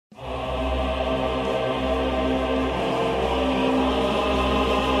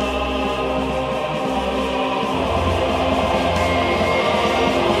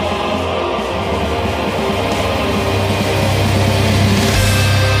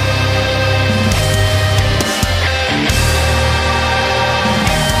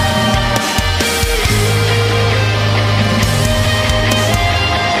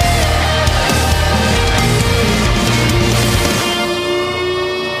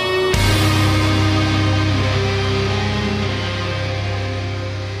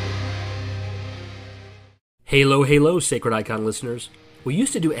Halo, halo, Sacred Icon listeners. We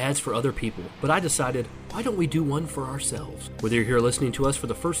used to do ads for other people, but I decided, why don't we do one for ourselves? Whether you're here listening to us for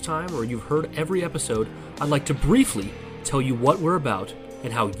the first time or you've heard every episode, I'd like to briefly tell you what we're about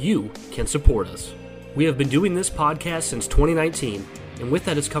and how you can support us. We have been doing this podcast since 2019, and with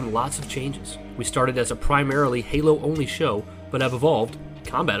that has come lots of changes. We started as a primarily Halo-only show, but have evolved,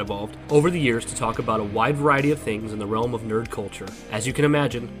 Combat evolved, over the years to talk about a wide variety of things in the realm of nerd culture. As you can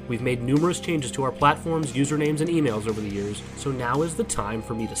imagine, we've made numerous changes to our platforms, usernames, and emails over the years, so now is the time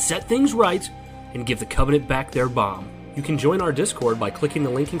for me to set things right and give the Covenant back their bomb. You can join our Discord by clicking the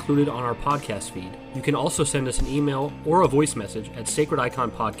link included on our podcast feed. You can also send us an email or a voice message at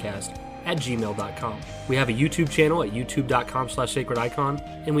sacrediconpodcast@gmail.com. We have a YouTube channel at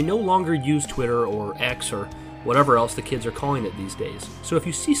youtube.com/sacredicon, and we no longer use Twitter or X or whatever else the kids are calling it these days. So if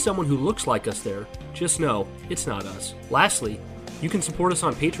you see someone who looks like us there, just know it's not us. Lastly, you can support us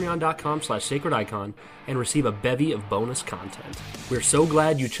on patreon.com/sacredicon and receive a bevy of bonus content. We're so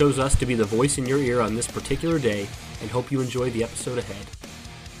glad you chose us to be the voice in your ear on this particular day and hope you enjoy the episode ahead.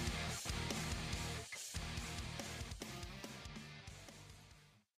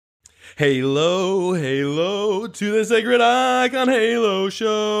 Halo, halo to the Sacred Icon Halo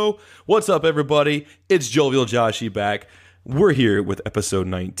Show. What's up, everybody? It's Jovial Joshi back. We're here with episode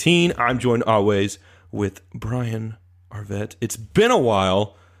 19. I'm joined always with Brian Arvett. It's been a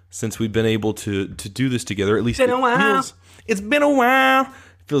while since we've been able to do this together. At least it's been a while. It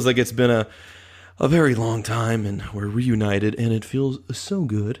feels like it's been a very long time, and we're reunited, and it feels so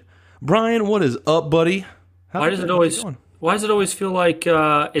good. Brian, what is up, buddy? Why does it always feel like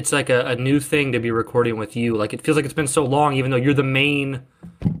it's like a new thing to be recording with you? Like, it feels like it's been so long, even though you're the main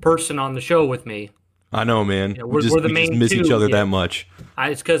person on the show with me. I know, man. Yeah, we just miss each other that much.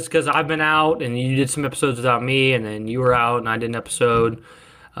 It's because I've been out, and you did some episodes without me, and then you were out, and I did an episode.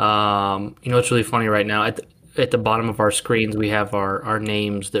 It's really funny right now. At the bottom of our screens, we have our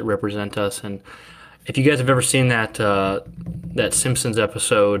names that represent us. And if you guys have ever seen that Simpsons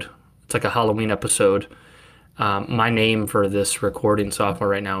episode, it's like a Halloween episode. My name for this recording software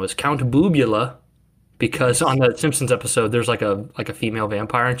right now is Count Boobula, because on the Simpsons episode, there's like a female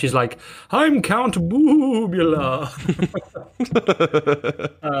vampire, and she's like, "I'm Count Boobula."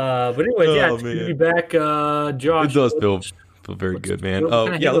 But anyway, it's good to be back, Josh. It does feel very good, man.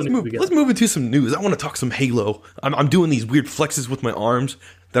 Let's move into some news. I want to talk some Halo. I'm doing these weird flexes with my arms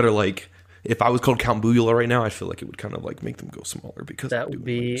that are like, if I was called Count Boobula right now, I feel like it would kind of like make them go smaller, because that would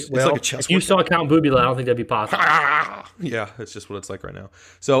be, it's like a chess. If you saw Count Boobula, I don't think that'd be possible. Yeah, that's just what it's like right now.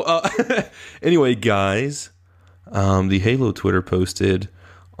 So anyway, guys, the Halo Twitter posted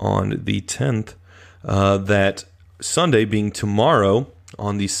on the 10th that Sunday, being tomorrow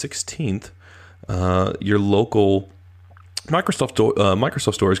on the 16th, your local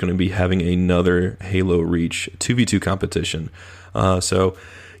Microsoft Store is going to be having another Halo Reach 2v2 competition. So,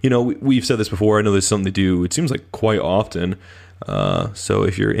 we've said this before. I know there's something to do, it seems like, quite often. So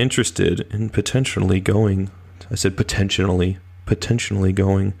if you're interested in potentially going, I said potentially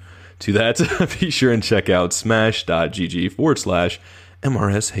going to that, be sure and check out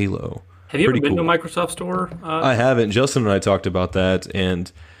smash.gg/MRS Halo. Have you ever been to a Microsoft Store? I haven't. Justin and I talked about that,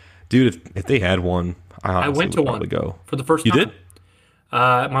 and dude, if they had one, I went to one go for the first time. You did?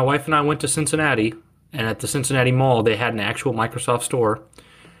 My wife and I went to Cincinnati, and at the Cincinnati Mall, they had an actual Microsoft Store.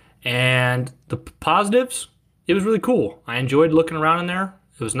 And the positives, it was really cool. I enjoyed looking around in there.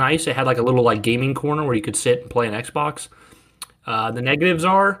 It was nice. It had like a little gaming corner where you could sit and play an Xbox. The negatives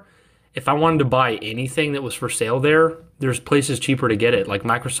are, if I wanted to buy anything that was for sale there, there's places cheaper to get it. Like,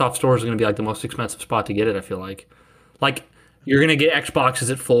 Microsoft Store is going to be like the most expensive spot to get it, I feel like. Like, you're going to get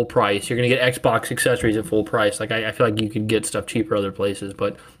Xboxes at full price. You're going to get Xbox accessories at full price. Like, I feel like you could get stuff cheaper other places.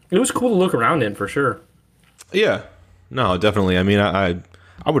 But it was cool to look around in, for sure. Yeah. No, definitely. I mean, I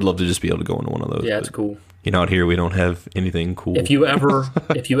would love to just be able to go into one of those. Yeah, it's cool. Out here we don't have anything cool. If you ever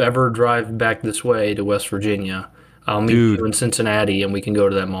drive back this way to West Virginia, I'll meet you in Cincinnati, and we can go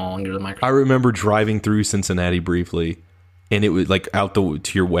to that mall and go to the Microsoft. I remember driving through Cincinnati briefly, and it was like out to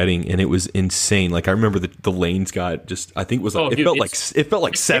your wedding, and it was insane. Like, I remember the lanes got just, I think it was like, it felt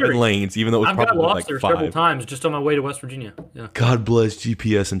like 7 lanes, even though it was probably like 5. I've got lost there several times just on my way to West Virginia. Yeah. God bless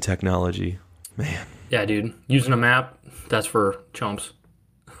GPS and technology, man. Yeah, dude. Using a map, that's for chumps.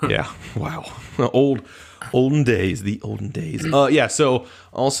 Yeah. Wow. Olden days. The olden days. Yeah. So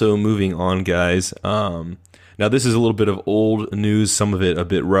also moving on, guys. Now this is a little bit of old news. Some of it a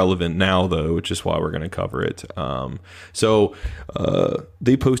bit relevant now, though, which is why we're going to cover it. So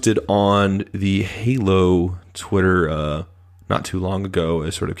they posted on the Halo Twitter not too long ago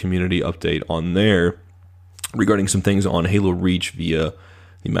a sort of community update on there regarding some things on Halo Reach via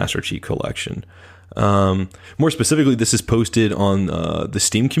the Master Chief Collection. More specifically, this is posted on the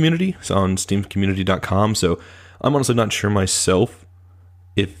Steam community. It's on steamcommunity.com. So I'm honestly not sure myself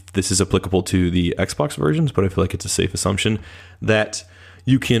if this is applicable to the Xbox versions, but I feel like it's a safe assumption that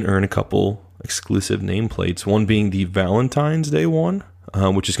you can earn a couple exclusive nameplates. One being the Valentine's Day one,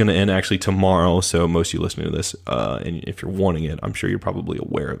 which is going to end actually tomorrow. So most of you listening to this, and if you're wanting it, I'm sure you're probably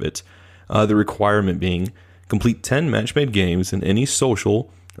aware of it. The requirement being complete 10 match-made games in any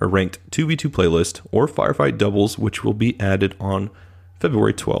social or ranked 2v2 playlist or firefight doubles, which will be added on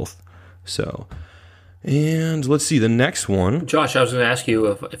February 12th. So, and let's see the next one. Josh, I was going to ask you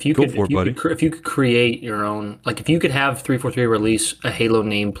if you could create your own, like if you could have 343 release a Halo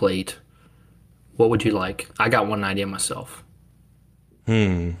nameplate, what would you like? I got one idea myself.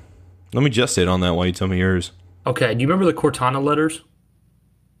 Let me just sit on that while you tell me yours. Okay, do you remember the Cortana letters?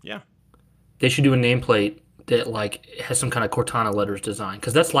 Yeah. They should do a nameplate that like has some kind of Cortana letters design,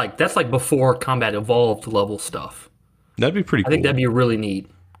 because that's like before Combat Evolved level stuff. That'd be pretty cool. I think that'd be really neat.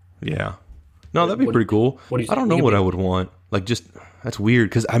 Yeah. No, that'd be pretty cool. I don't know what I would want. Like, just, that's weird,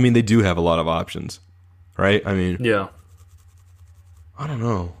 because, I mean, they do have a lot of options, right? I mean, yeah. I don't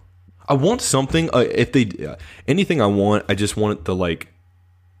know. I want something, if they, anything I want, I just want the, like,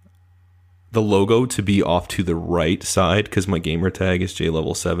 the logo to be off to the right side, because my gamer tag is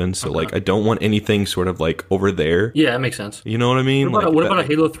JLevel7, so, like, I don't want anything sort of, like, over there. Yeah, that makes sense. You know what I mean? What about a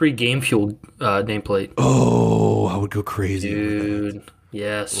Halo 3 Game Fuel nameplate? Oh, I would go crazy. Dude.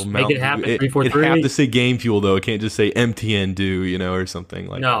 Yes, make it happen. 343. It'd have to say Game Fuel though. It can't just say MTN Do, you know, or something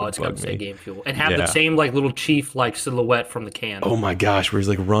like. No, it's got to say Game Fuel and have the same like little chief like silhouette from the can. Oh my gosh, where he's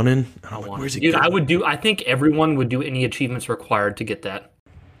like running. Where's he? Dude, I would do. I think everyone would do any achievements required to get that.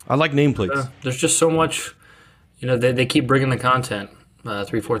 I like nameplates. There's just so much. You know, they keep bringing the content.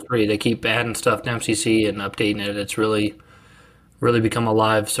 343. They keep adding stuff to MCC and updating it. It's really become a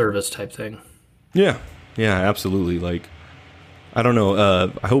live service type thing. Yeah, absolutely. Like. I don't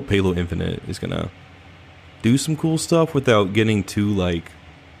know. I hope Halo Infinite is going to do some cool stuff without getting too, like,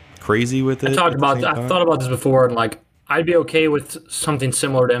 crazy with it. I've thought about this before, and, like, I'd be okay with something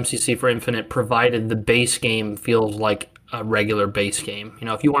similar to MCC for Infinite, provided the base game feels like a regular base game. You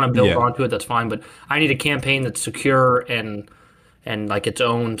know, if you want to build onto it, that's fine, but I need a campaign that's secure and like, its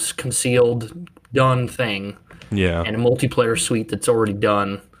own concealed, done thing. Yeah. And a multiplayer suite that's already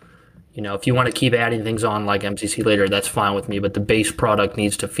done. You know, if you want to keep adding things on like MCC later, that's fine with me. But the base product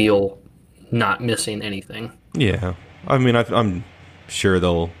needs to feel not missing anything. Yeah. I mean, I'm sure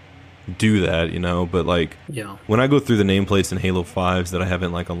they'll do that, you know. But, like, when I go through the nameplates in Halo 5s that I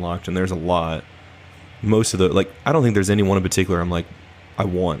haven't, like, unlocked, and there's a lot, most of the, like, I don't think there's any one in particular I'm like, I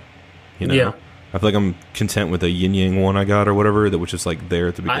want, you know. Yeah. I feel like I'm content with a Yin Yang one I got or whatever that was just, like, there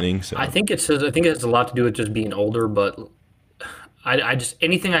at the beginning. I think it has a lot to do with just being older, but... I just,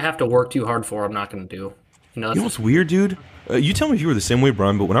 anything I have to work too hard for, I'm not going to do. You know what's weird, dude? You tell me if you were the same way,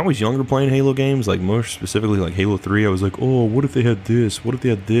 Brian, but when I was younger playing Halo games, like more specifically like Halo 3, I was like, oh, what if they had this? What if they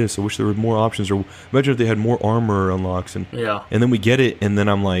had this? I wish there were more options. Or imagine if they had more armor unlocks. And then we get it, and then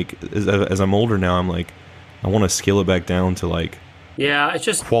I'm like, as I'm older now, I'm like, I want to scale it back down to like, it's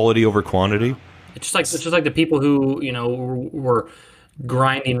just quality over quantity. It's just like the people who, you know, were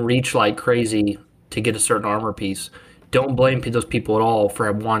grinding Reach like crazy to get a certain armor piece. Don't blame those people at all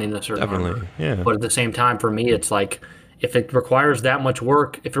for wanting a certain armor. Yeah. But at the same time, for me, it's like, if it requires that much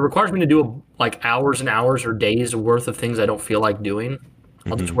work, if it requires me to do like hours and hours or days worth of things I don't feel like doing,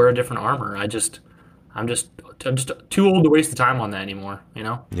 I'll just wear a different armor. I'm just too old to waste the time on that anymore, you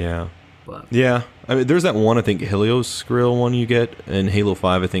know? Yeah. But yeah. I mean, there's that one, I think, Helios Skrill one you get in Halo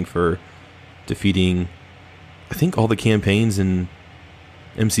 5, I think, for defeating, I think, all the campaigns in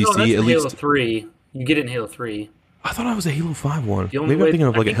MCC. No, that's at least Halo 3. You get it in Halo 3. I thought I was a Halo 5 one. Maybe I'm thinking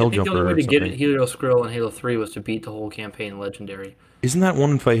of like a Hell Jumper. The only way to get it Helios Skrill in Halo 3 was to beat the whole campaign Legendary. Isn't that one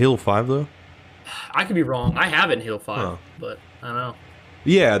in Halo 5 though? I could be wrong. I have it in Halo 5, but I don't know.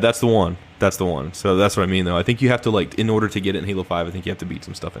 Yeah, that's the one. So that's what I mean though. I think you have to, like, in order to get it in Halo 5, I think you have to beat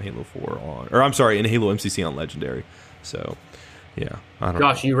some stuff in Halo 4 in Halo MCC on Legendary. So, yeah, I don't know.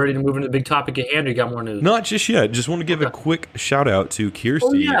 Gosh, you ready to move into the big topic at hand, or you got more news? Not just yet. Just want to give a quick shout out to Kirsty.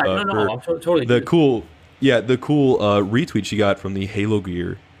 Oh yeah, I'm totally the cool retweet she got from the Halo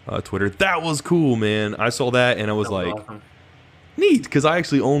Gear Twitter. That was cool, man. I saw that and I was like, awesome. Neat, because I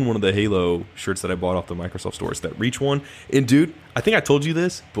actually own one of the Halo shirts that I bought off the Microsoft Store. It's that Reach one. And dude, I think I told you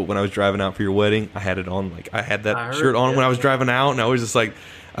this, but when I was driving out for your wedding, I had it on. Like, I had that shirt on when I was driving out, and I was just like,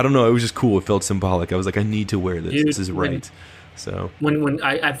 I don't know, it was just cool. It felt symbolic. I was like, I need to wear this. Dude, this is right. So when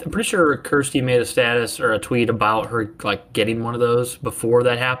I'm pretty sure Kirsty made a status or a tweet about her like getting one of those before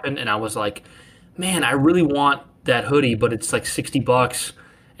that happened, and I was like, man, I really want that hoodie, but it's like $60,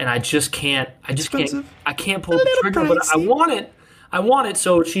 and I just can't. Expensive. I can't pull the trigger, but I want it. I want it.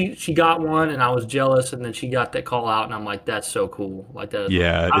 So she got one, and I was jealous, and then she got that call out, and I'm like, that's so cool. Like that.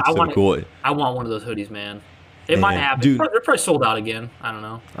 Yeah, it's so cool. I want one of those hoodies, man. It might happen. Dude, they're probably sold out again. I don't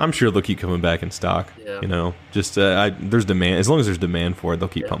know. I'm sure they'll keep coming back in stock. Yeah. You know, just there's demand. As long as there's demand for it, they'll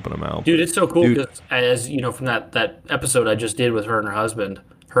keep pumping them out. Dude, it's so cool because, as you know, from that episode I just did with her and her husband,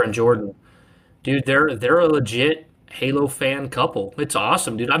 her and Jordan, dude, they're a legit Halo fan couple. It's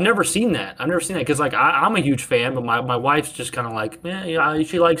awesome, dude. I've never seen that. Because like I'm a huge fan, but my wife's just kind of like, yeah,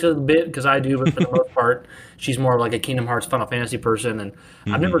 she likes it a bit because I do, but for the most part, she's more of like a Kingdom Hearts, Final Fantasy person. And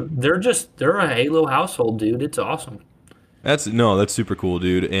they're a Halo household, dude. It's awesome. That's super cool,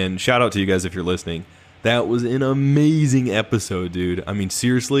 dude. And shout out to you guys if you're listening. That was an amazing episode, dude. I mean,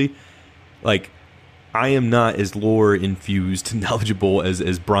 seriously, like I am not as lore infused, knowledgeable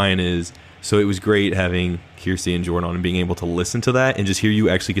as Brian is. So it was great having Kirsty and Jordan on and being able to listen to that and just hear you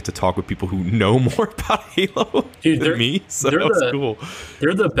actually get to talk with people who know more about Halo than me. So that was cool.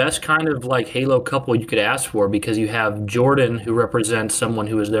 They're the best kind of like Halo couple you could ask for because you have Jordan who represents someone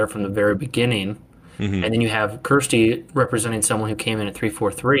who was there from the very beginning, and then you have Kirsty representing someone who came in at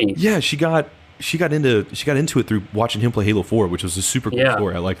 343. Yeah, she got into it through watching him play Halo 4, which was a super cool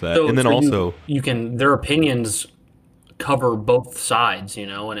story. I like that. So, and then also you can their opinions cover both sides, you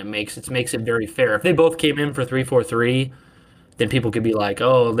know, and it makes it very fair. If they both came in for 343, then people could be like,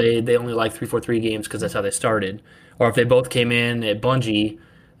 oh, they only like 343 games because that's how they started. Or if they both came in at Bungie,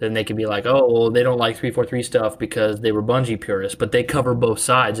 then they could be like, oh, well, they don't like 343 stuff because they were Bungie purists. But they cover both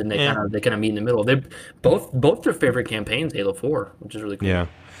sides, and they kind of meet in the middle. They both their favorite campaigns, Halo 4, which is really cool.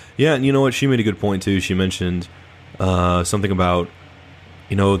 Yeah, and you know what? She made a good point too. She mentioned something about,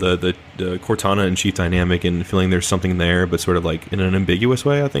 you know, the Cortana and Chief dynamic and feeling there's something there, but sort of like in an ambiguous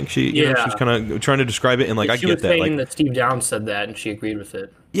way. I think she's kind of trying to describe it, and like I get that. She was saying that Steve Downes said that, and she agreed with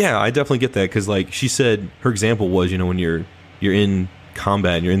it. Yeah, I definitely get that because like she said, her example was, you know, when you're in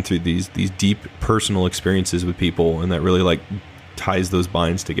combat and you're in through these deep personal experiences with people, and that really like ties those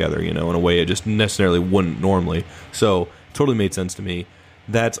binds together, you know, in a way it just necessarily wouldn't normally. So totally made sense to me.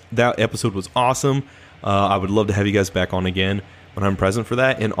 That episode was awesome. I would love to have you guys back on again when I'm present for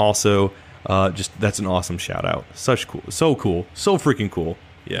that, and also just that's an awesome shout out. So freaking cool.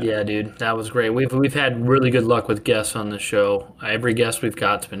 Yeah, dude, that was great. We've had really good luck with guests on the show. Every guest we've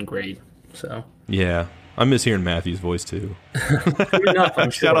got's been great. So yeah, I miss hearing Matthew's voice too. Enough,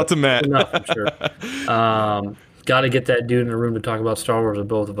 I'm sure. Shout out to Matt. Enough, I'm sure. Got to get that dude in the room to talk about Star Wars with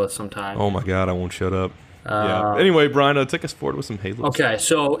both of us sometime. Oh my God, I won't shut up. Yeah. Anyway, Brian, take us forward with some Halo. Okay,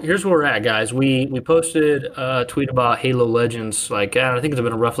 so here's where we're at, guys. We posted a tweet about Halo Legends, like I think it's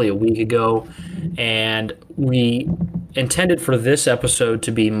been roughly a week ago, and we intended for this episode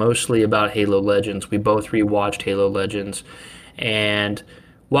to be mostly about Halo Legends. We both rewatched Halo Legends, and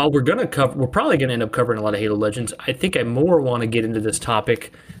while we're probably gonna end up covering a lot of Halo Legends, I think I more want to get into this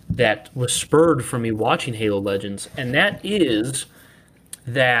topic that was spurred from me watching Halo Legends, and that is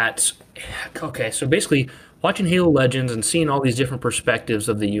that. Okay, so basically watching Halo Legends and seeing all these different perspectives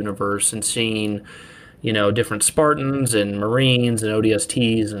of the universe and seeing, you know, different Spartans and Marines and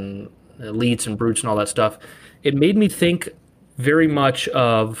ODSTs and elites and brutes and all that stuff, it made me think very much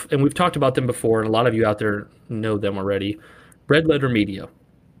of, and we've talked about them before, and a lot of you out there know them already, Red Letter Media,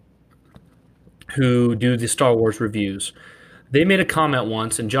 who do the Star Wars reviews. They made a comment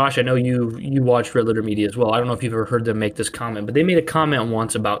once, and Josh, I know you watched Red Letter Media as well. I don't know if you've ever heard them make this comment, but they made a comment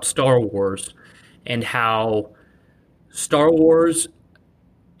once about Star Wars and how Star Wars,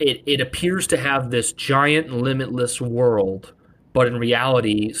 it appears to have this giant, limitless world, but in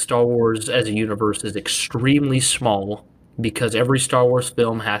reality, Star Wars as a universe is extremely small because every Star Wars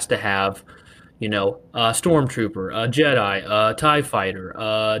film has to have, you know, a Stormtrooper, a Jedi, a TIE Fighter,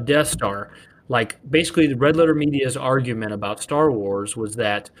 a Death Star. Like, basically, the Red Letter Media's argument about Star Wars was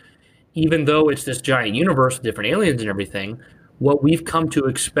that even though it's this giant universe with different aliens and everything, what we've come to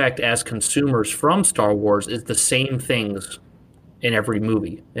expect as consumers from Star Wars is the same things in every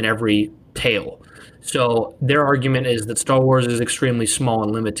movie, in every tale. So their argument is that Star Wars is extremely small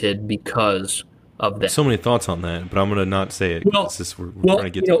and limited because of that. So many thoughts on that, but I'm going to not say it. Well, we're trying to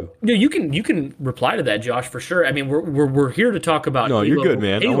get to. No, you can reply to that, Josh, for sure. I mean, we're here to talk about. No, Halo, you're good,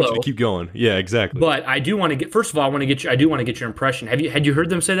 man. Halo, I want you to keep going. Yeah, exactly. But I do want to get. First of all, I do want to get your impression. Had you heard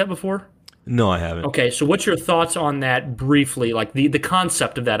them say that before? No, I haven't. Okay, so what's your thoughts on that briefly? Like the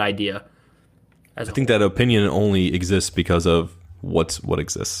concept of that idea. I think that opinion only exists because of what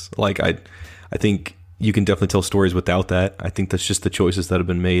exists. Like I think you can definitely tell stories without that. I think that's just the choices that have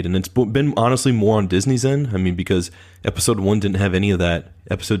been made. And it's been honestly more on Disney's end. I mean, because episode 1 didn't have any of that.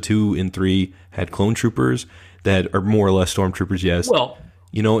 Episode 2 and 3 had clone troopers that are more or less stormtroopers, yes. Well,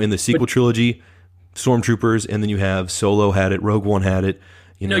 in the sequel trilogy, Stormtroopers, and then you have Solo had it, Rogue One had it.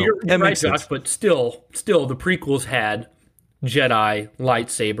 No, you're right, Josh, but still, the prequels had Jedi,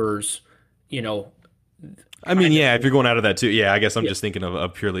 lightsabers, I mean, yeah, if you're going out of that too, yeah, I guess I'm just thinking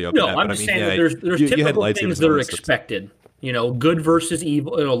of purely of that. No, I'm just saying that there's typical things that are expected. Good versus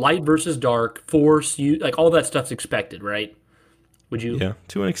evil, light versus dark, force, like all that stuff's expected, right? Would you? Yeah,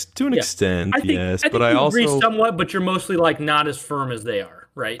 to an extent, yes. But I also agree somewhat, but you're mostly like not as firm as they are,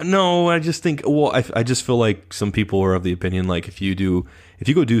 right? No, I just think. Well, I just feel like some people are of the opinion like if you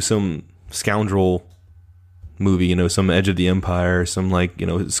go do some scoundrel movie, some Edge of the Empire, some like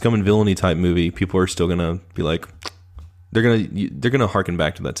scum and villainy type movie, people are still gonna be like, they're gonna harken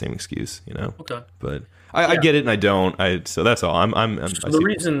back to that same excuse, Okay, but. I get it and I don't. So that's all.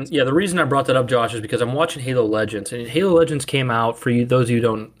 The reason I brought that up, Josh, is because I'm watching Halo Legends, and Halo Legends came out those of you who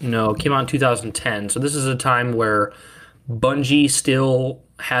don't know, came out in 2010. So this is a time where Bungie still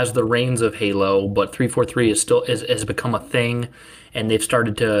has the reins of Halo, but 343 has become a thing, and they've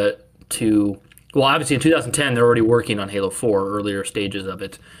started to well, obviously in 2010 they're already working on Halo 4, earlier stages of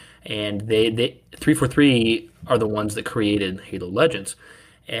it, and they 343 are the ones that created Halo Legends,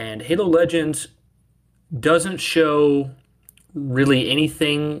 and Halo Legends doesn't show really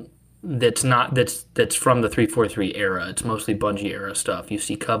anything that's from the 343 era. It's mostly Bungie era stuff. You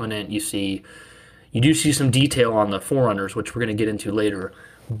see Covenant, you do see some detail on the Forerunners, which we're going to get into later.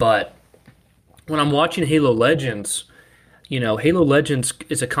 But when I'm watching Halo Legends, Halo Legends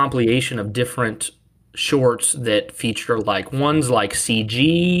is a compilation of different shorts that feature one's like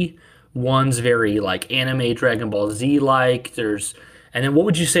CG, one's very like anime Dragon Ball Z like. And then what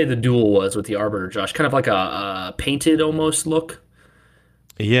would you say the duel was with the Arbiter, Josh? Kind of like a painted almost look?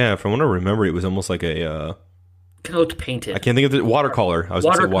 Yeah, from what I remember, it was almost like a... kind of looked painted. I can't think of the watercolor. I was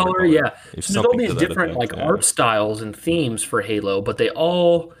watercolor, yeah. So there's all these different effect, art styles and themes for Halo, but they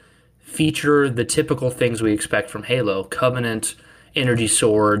all feature the typical things we expect from Halo. Covenant, energy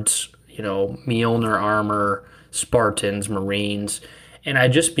swords, Mjolnir armor, Spartans, Marines... And I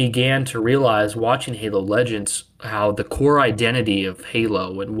just began to realize watching Halo Legends how the core identity of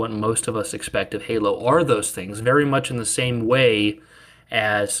Halo and what most of us expect of Halo are those things, very much in the same way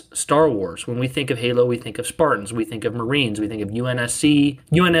as Star Wars. When we think of Halo, we think of Spartans, we think of Marines, we think of UNSC,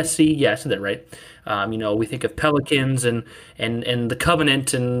 yeah, I said that right. We think of Pelicans and the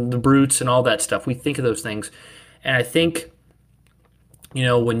Covenant and the Brutes and all that stuff. We think of those things. And I think,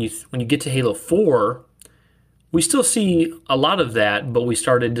 when you get to Halo 4, we still see a lot of that, but we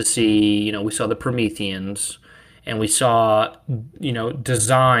started to see, we saw the Prometheans, and we saw,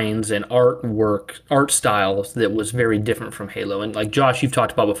 designs and art styles that was very different from Halo. And like Josh, you've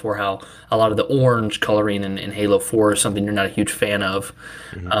talked about before how a lot of the orange coloring in Halo 4 is something you're not a huge fan of.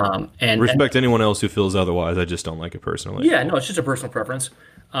 Mm-hmm. And respect anyone else who feels otherwise. I just don't like it personally. Yeah, no, it's just a personal preference.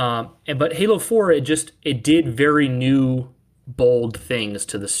 But Halo 4, it did very new, bold things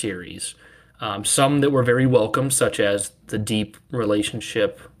to the series. Some that were very welcome, such as the deep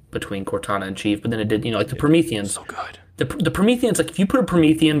relationship between Cortana and Chief, but then it did, like the Prometheans. So good. The Prometheans, like if you put a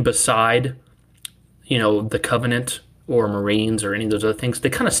Promethean beside, the Covenant or Marines or any of those other things, they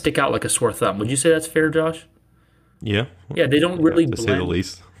kind of stick out like a sore thumb. Would you say that's fair, Josh? Yeah. Yeah, they don't really blend. To say the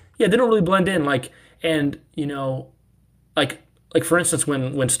least. Yeah, they don't really blend in. Like for instance,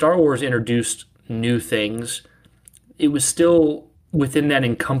 when Star Wars introduced new things, it was still within that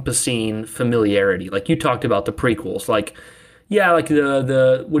encompassing familiarity. Like you talked about the prequels, like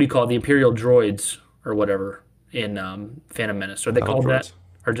the what do you call it, the Imperial droids or whatever in Phantom Menace. Are they called that?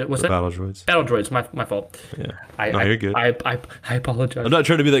 Or what's that? Battle droids. Battle droids. My fault. Yeah. You're good. I apologize. I'm not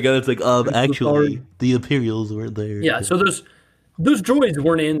trying to be that guy that's like, actually, the Imperials weren't there. Yeah. So those droids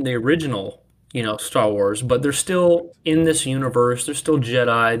weren't in the original, Star Wars, but they're still in this universe. They're still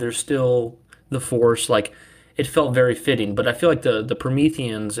Jedi. They're still the Force. Like, it felt very fitting, but I feel like the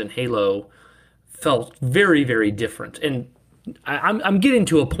Prometheans in Halo felt very, very different. And I'm getting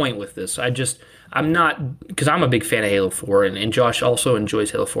to a point with this. I'm not, because I'm a big fan of Halo 4, and Josh also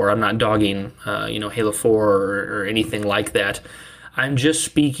enjoys Halo 4. I'm not dogging, Halo 4 or anything like that. I'm just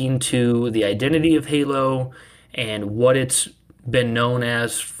speaking to the identity of Halo and what it's been known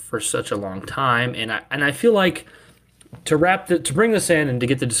as for such a long time. And I feel like to bring this in and to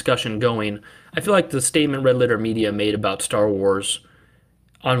get the discussion going, I feel like the statement Red Letter Media made about Star Wars,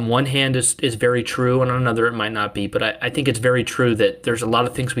 on one hand, is very true, and on another, it might not be. But I think it's very true that there's a lot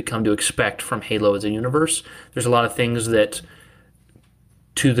of things we come to expect from Halo as a universe. There's a lot of things that,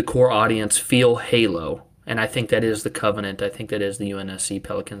 to the core audience, feel Halo. And I think that is the Covenant. I think that is the UNSC,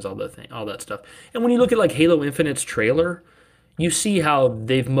 Pelicans, all that stuff. And when you look at like Halo Infinite's trailer, you see how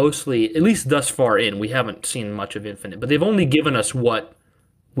they've mostly, at least thus far in, we haven't seen much of Infinite, but they've only given us what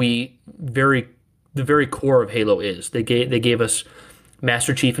the very core of Halo is. They gave us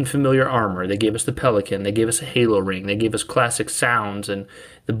Master Chief and familiar armor. They gave us the Pelican. They gave us a Halo ring. They gave us classic sounds and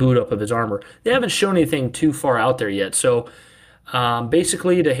the boot up of his armor. They haven't shown anything too far out there yet. So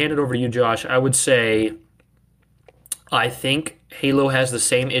basically, to hand it over to you, Josh, I would say I think Halo has the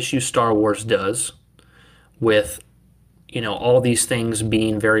same issue Star Wars does with, all these things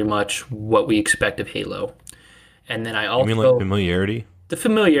being very much what we expect of Halo. And then I also... You mean like familiarity? The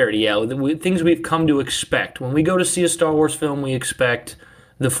familiarity, yeah. Things we've come to expect. When we go to see a Star Wars film, we expect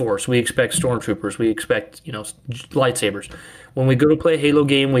the Force. We expect stormtroopers. We expect, lightsabers. When we go to play a Halo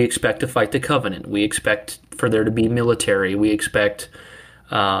game, we expect to fight the Covenant. We expect for there to be military. We expect,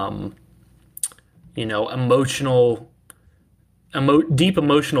 deep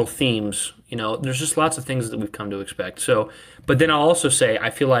emotional themes. There's just lots of things that we've come to expect. So, but then I'll also say I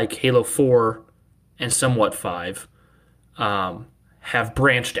feel like Halo 4 and somewhat 5 have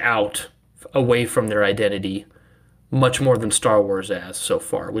branched out away from their identity much more than Star Wars has so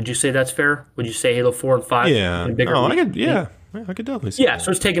far. Would you say that's fair? Would you say Halo 4 and 5? Yeah. I could definitely see that.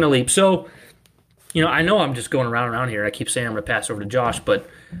 So it's taking a leap. So, I know I'm just going around here. I keep saying I'm going to pass over to Josh, but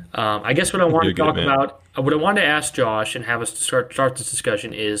I guess what I want to talk about, what I wanted to ask Josh and have us start this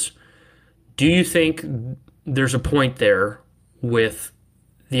discussion is, do you think there's a point there with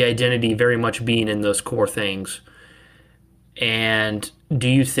the identity very much being in those core things? And do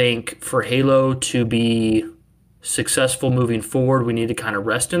you think for Halo to be successful moving forward, we need to kind of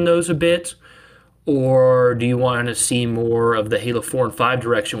rest in those a bit? Or do you want to see more of the Halo 4 and 5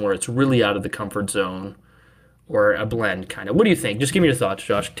 direction where it's really out of the comfort zone, or a blend kind of? What do you think? Just give me your thoughts,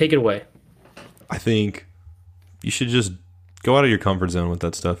 Josh. Take it away. I think you should just go out of your comfort zone with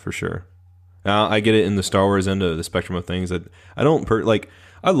that stuff for sure. I get it in the Star Wars end of the spectrum of things that I don't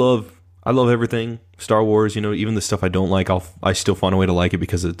I love everything Star Wars. Even the stuff I don't like, I still find a way to like it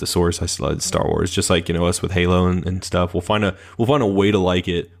because at the source I still like Star Wars. Just like us with Halo and stuff, we'll find a way to like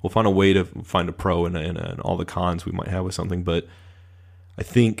it. We'll find a way to find a pro and all the cons we might have with something. But I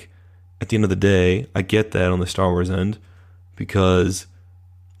think at the end of the day, I get that on the Star Wars end because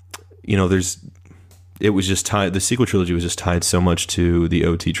it was just tied. The sequel trilogy was just tied so much to the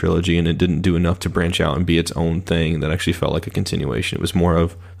OT trilogy, and it didn't do enough to branch out and be its own thing that actually felt like a continuation. It was more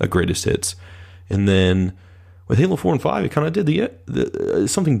of a greatest hits. And then with Halo 4 and 5, it kind of did the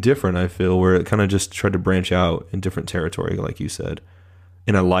something different, I feel, where it kind of just tried to branch out in different territory, like you said.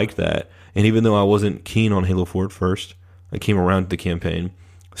 And I liked that. And even though I wasn't keen on Halo 4 at first, I came around to the campaign.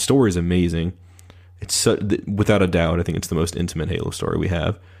 The story is amazing. It's without a doubt, I think it's the most intimate Halo story we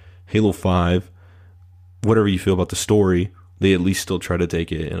have. Halo 5, whatever you feel about the story, they at least still try to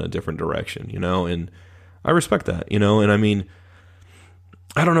take it in a different direction, and I respect that, and I mean,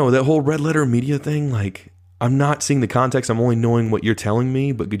 I don't know, that whole red letter media thing, like, I'm not seeing the context, I'm only knowing what you're telling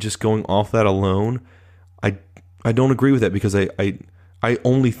me, but just going off that alone, I don't agree with that because I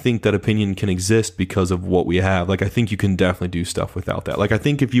only think that opinion can exist because of what we have. Like, I think you can definitely do stuff without that. Like, I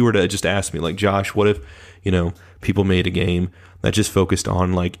think if you were to just ask me, like, Josh, what if, people made a game that just focused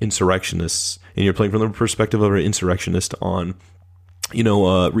on, like, insurrectionists, and you're playing from the perspective of an insurrectionist on,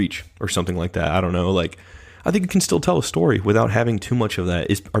 Reach or something like that. I don't know. Like, I think you can still tell a story without having too much of that.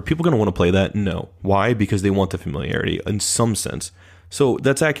 Are people going to want to play that? No. Why? Because they want the familiarity in some sense. So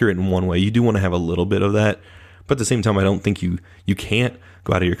that's accurate in one way. You do want to have a little bit of that. But at the same time, I don't think you can't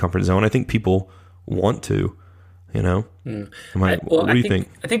go out of your comfort zone. I think people want to, What do you think?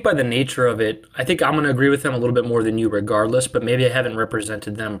 I think by the nature of it, I think I'm going to agree with them a little bit more than you regardless, but maybe I haven't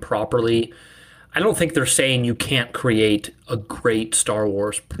represented them properly. I don't think they're saying you can't create a great Star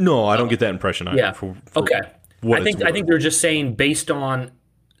Wars. No, I don't get that impression either. Yeah. Okay. I think they're just saying based on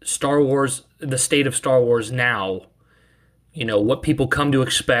Star Wars, the state of Star Wars now, what people come to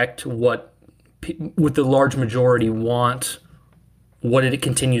expect, what the large majority want, what it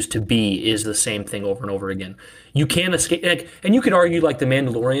continues to be is the same thing over and over again. You can't escape, and you could argue like the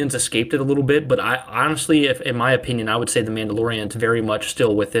Mandalorians escaped it a little bit, but I honestly, in my opinion, I would say the Mandalorian's very much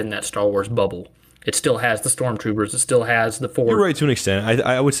still within that Star Wars bubble. It still has the stormtroopers. It still has the Force. You're right to an extent.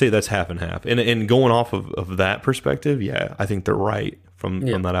 I would say that's half and half. And going off of that perspective, yeah, I think they're right from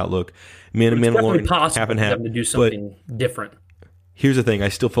that outlook. Mandalorian, half and half. To do something different. Here's the thing. I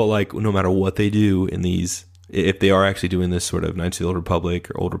still felt like no matter what they do in these, if they are actually doing this sort of Knights of the Old Republic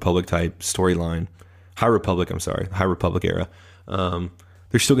or Old Republic type storyline, High Republic era,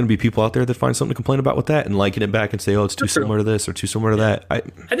 there's still going to be people out there that find something to complain about with that and liking it back and say, oh, it's too similar to this or too similar to that. I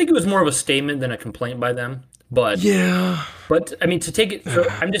think it was more of a statement than a complaint by them. But yeah. But I mean, to take it, so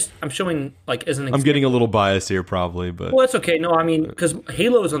I'm showing like as an example. I'm getting a little biased here probably, but well, that's okay. No, I mean, because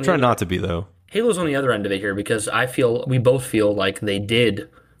Halo's on the try not to be though. Halo's on the other end of it here because we both feel like they did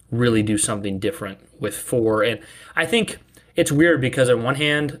really do something different with 4. And I think it's weird because on one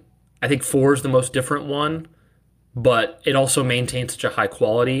hand, I think 4 is the most different one, but it also maintains such a high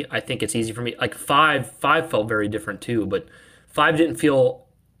quality. I think it's easy for me. Like 5 felt very different too, but 5 didn't feel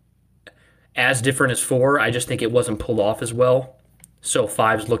as different as 4. I just think it wasn't pulled off as well. So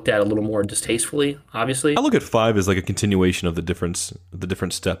 5's looked at a little more distastefully, obviously. I look at 5 as like a continuation of the different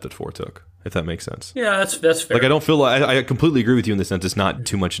step that 4 took, if that makes sense. Yeah, that's fair. Like I don't feel like I completely agree with you in the sense it's not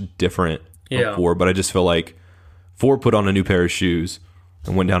too much different from 4, but I just feel like 4 put on a new pair of shoes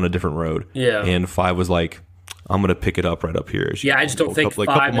and went down a different road. Yeah. And 5 was like, I'm gonna pick it up right up here. Yeah, I just don't think 5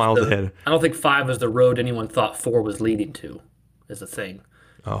 couple miles ahead. I don't think 5 was the road anyone thought 4 was leading to, is the thing.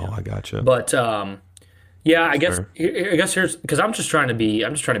 Oh, I gotcha. But yeah, I guess here's because I'm just trying to be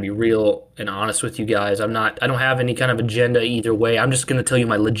real and honest with you guys. I don't have any kind of agenda either way. I'm just going to tell you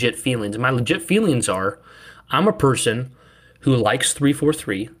my legit feelings. And my legit feelings are, I'm a person who likes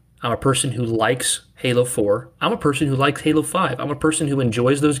 343. I'm a person who likes Halo 4. I'm a person who likes Halo 5. I'm a person who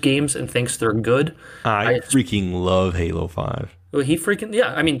enjoys those games and thinks they're good. I freaking love Halo 5. Well,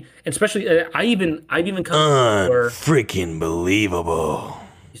 yeah. I mean, especially I've even come where freaking believable.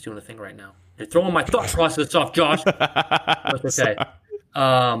 He's doing a thing right now. You're throwing my thought process off, Josh. That's okay.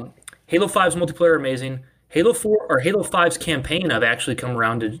 Halo 5's multiplayer amazing. Halo 4 or Halo 5's campaign, I've actually come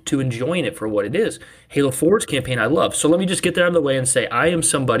around to enjoying it for what it is. Halo 4's campaign, I love. So let me just get that out of the way and say I am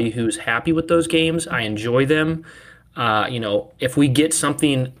somebody who's happy with those games. I enjoy them. If we get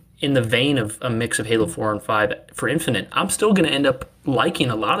something in the vein of a mix of Halo 4 and 5 for Infinite, I'm still going to end up liking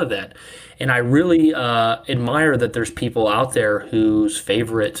a lot of that. And I really admire that there's people out there whose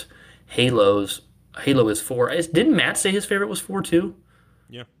favorite Halo is 4. Didn't Matt say his favorite was 4 too?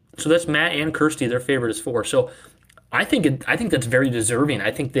 Yeah. So that's Matt and Kirsty. Their favorite is 4. So I think that's very deserving.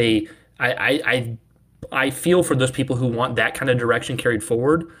 I think I feel for those people who want that kind of direction carried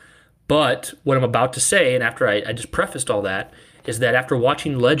forward. But what I'm about to say, and after I just prefaced all that, is that after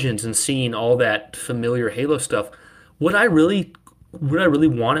watching Legends and seeing all that familiar Halo stuff, what I really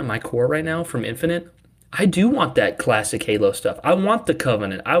want at my core right now from Infinite, I do want that classic Halo stuff. I want the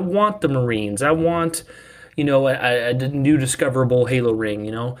Covenant. I want the Marines. I want, a new discoverable Halo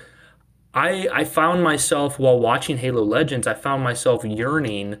ring, I found myself, while watching Halo Legends, I found myself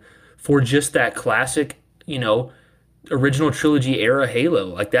yearning for just that classic, original trilogy era Halo.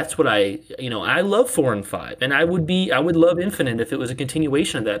 Like that's what I love 4 and 5. And I would love Infinite if it was a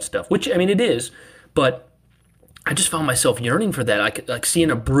continuation of that stuff, which, I mean, it is, but I just found myself yearning for that. Like seeing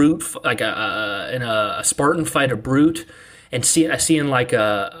a brute, like in a Spartan fight a brute, and seeing like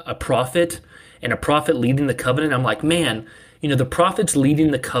a prophet and a prophet leading the Covenant. I'm like, man, the prophet's leading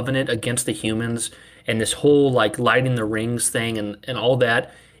the Covenant against the humans, and this whole like lighting the rings thing and all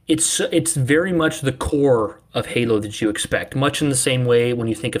that. It's very much the core of Halo that you expect. Much in the same way when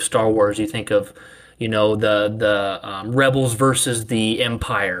you think of Star Wars, you think of the rebels versus the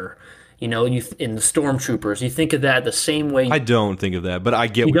Empire. In the Stormtroopers, you think of that the same way. I don't think of that, but I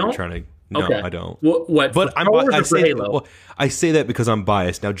get what you're trying to. No, okay. I don't. What? But I say that because I'm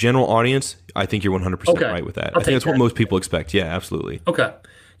biased. Now, general audience, I think you're 100% right with that. I think that's what most people expect. Yeah, absolutely. Okay.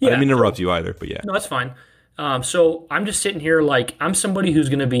 Yeah. I didn't mean to interrupt you either, but yeah. No, that's fine. So I'm just sitting here like I'm somebody who's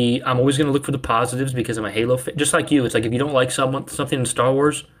going to be. I'm always going to look for the positives because I'm a Halo fan. Just like you, it's like if you don't like something in Star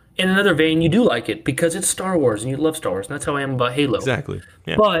Wars, in another vein, you do like it because it's Star Wars and you love Star Wars, and that's how I am about Halo. Exactly.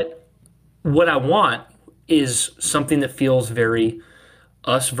 Yeah. But what I want is something that feels very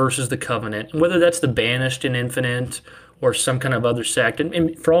us versus the Covenant, whether that's the Banished in Infinite or some kind of other sect.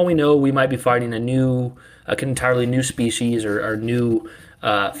 And for all we know, we might be fighting an entirely new species or new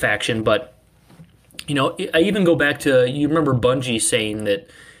faction. But, I even go back to, you remember Bungie saying that,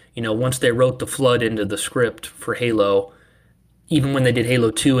 once they wrote the Flood into the script for Halo, even when they did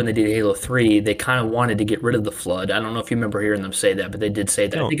Halo 2 and they did Halo 3, they kind of wanted to get rid of the Flood. I don't know if you remember hearing them say that, but they did say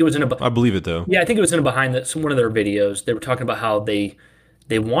that. I think it was I believe it, though. Yeah, I think it was one of their videos. They were talking about how they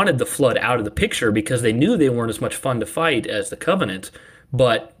wanted the Flood out of the picture because they knew they weren't as much fun to fight as the Covenant.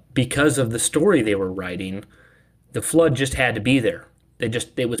 But because of the story they were writing, the Flood just had to be there.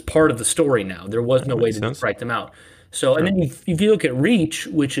 It was part of the story now. There was no way to write them out. So, and then if you look at Reach,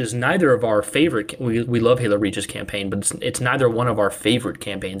 which is neither of our favorite, we love Halo Reach's campaign, but it's neither one of our favorite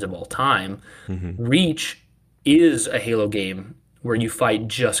campaigns of all time. Mm-hmm. Reach is a Halo game where you fight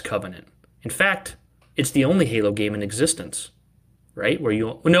just Covenant. In fact, it's the only Halo game in existence, right?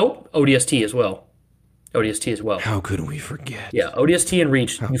 ODST as well. ODST as well. How could we forget? Yeah, ODST and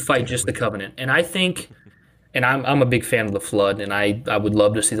Reach, you fight just the Covenant. And I think... And I'm a big fan of the Flood, and I would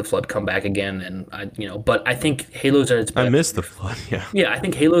love to see the Flood come back again. And but I think Halo's at its best. I miss the Flood. Yeah. Yeah, I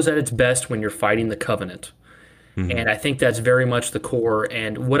think Halo's at its best when you're fighting the Covenant, And I think that's very much the core.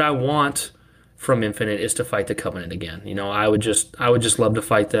 And what I want from Infinite is to fight the Covenant again. I would just love to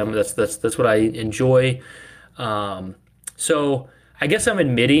fight them. That's what I enjoy. So I guess I'm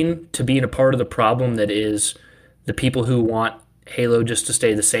admitting to being a part of the problem that is the people who want Halo just to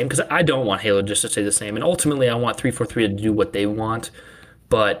stay the same, because I don't want Halo just to stay the same, and ultimately I want 343 to do what they want.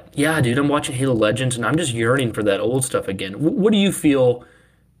 But yeah, dude, I'm watching Halo Legends and I'm just yearning for that old stuff again. What do you feel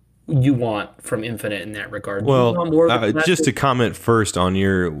you want from Infinite in that regard? Do you want more of the just to comment first on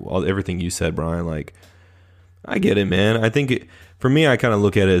everything you said, Brian, like, I get it, man. I think for me, I kind of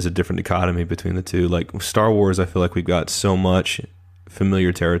look at it as a different dichotomy between the two. Like Star Wars, I feel like we've got so much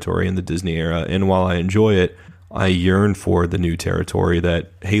familiar territory in the Disney era, and while I enjoy it, I yearn for the new territory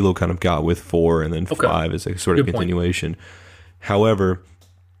that Halo kind of got with 4 and then 5 as a sort of continuation. However,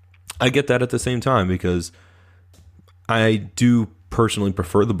 I get that at the same time because I do personally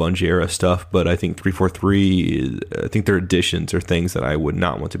prefer the Bungie era stuff, but I think 343, I think their additions are things that I would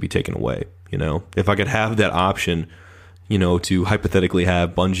not want to be taken away. If I could have that option, to hypothetically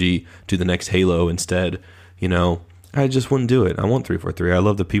have Bungie do the next Halo instead, I just wouldn't do it. I want 343. I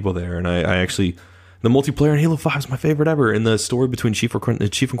love the people there, and I actually, the multiplayer in Halo 5 is my favorite ever. And the story between Chief and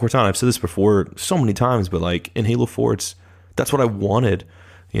Cortana, I've said this before so many times, but like in Halo 4, that's what I wanted,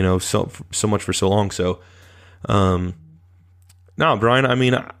 so much for so long. So, no, Brian, I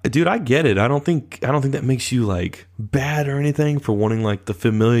mean, dude, I get it. I don't think that makes you like bad or anything for wanting like the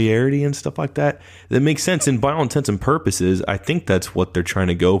familiarity and stuff like that. That makes sense. And by all intents and purposes, I think that's what they're trying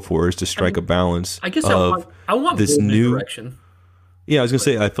to go for, is to strike a balance. I guess I want this new direction. Yeah, I was gonna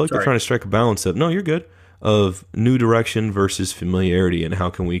say, I feel like they're trying to strike a balance of, no, you're good, of new direction versus familiarity, and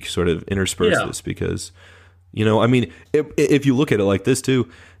how can we sort of intersperse this? Because, I mean, if you look at it like this too,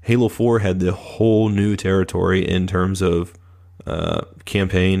 Halo 4 had the whole new territory in terms of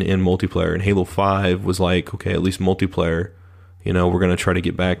campaign and multiplayer, and Halo 5 was like, okay, at least multiplayer, we're gonna try to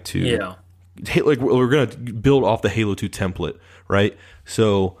get back to like we're gonna build off the Halo 2 template, right?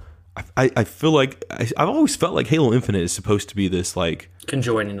 So I feel like I've always felt like Halo Infinite is supposed to be this like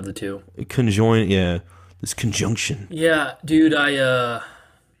conjoining of the two. This conjunction. Yeah, dude,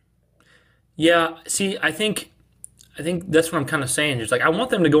 see, I think that's what I'm kind of saying. Just like, I want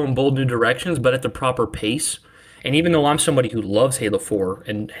them to go in bold new directions, but at the proper pace. And even though I'm somebody who loves Halo 4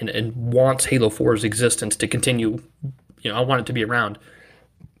 and wants Halo 4's existence to continue, I want it to be around,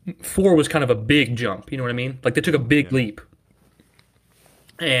 4 was kind of a big jump, you know what I mean? Like, they took a big leap.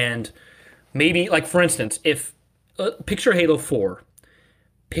 And maybe, like, for instance, if picture Halo 4,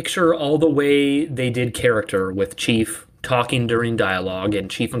 picture all the way they did character with Chief talking during dialogue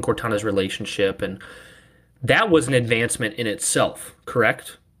and Chief and Cortana's relationship, and that was an advancement in itself,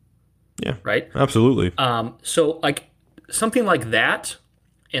 correct? Yeah. Right? Absolutely. So, like, something like that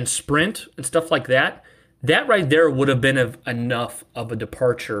and Sprint and stuff like that right there would have been enough of a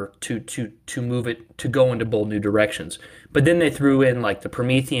departure to move it to go into bold new directions. But then they threw in like the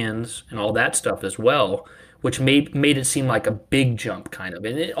Prometheans and all that stuff as well, which made it seem like a big jump kind of.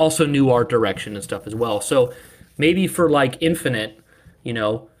 And it also knew art direction and stuff as well. So maybe for like Infinite,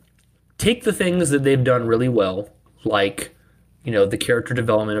 take the things that they've done really well, like, the character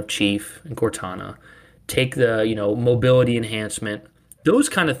development of Chief and Cortana, take the, mobility enhancement, those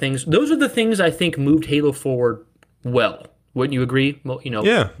kind of things. Those are the things I think moved Halo forward well. Wouldn't you agree?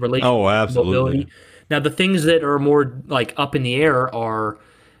 Yeah. Oh, absolutely. Mobility. Now, the things that are more like up in the air are,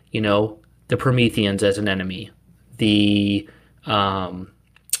 the Prometheans as an enemy, the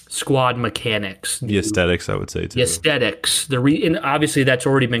squad mechanics, the aesthetics, I would say too. The aesthetics, and obviously that's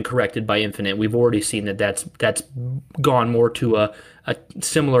already been corrected by Infinite. We've already seen that's gone more to a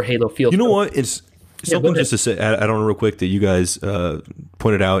similar Halo feel. You know what? It's something just to say. I don't know, real quick, that you guys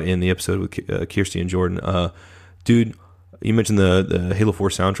pointed out in the episode with Kirsty and Jordan. Dude, you mentioned the Halo 4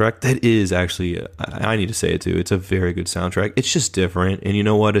 soundtrack. That is actually, I need to say it too, it's a very good soundtrack. It's just different. And you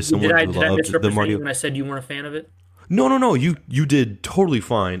know what? As someone who loved the Mario, when I said you weren't a fan of it? No. You did totally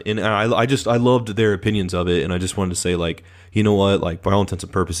fine, and I loved their opinions of it, and I just wanted to say, like, you know what, like, by all intents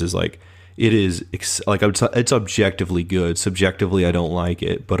and purposes, like, it is like, it's objectively good. Subjectively, I don't like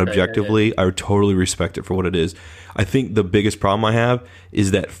it, but objectively, I totally respect it for what it is. I think the biggest problem I have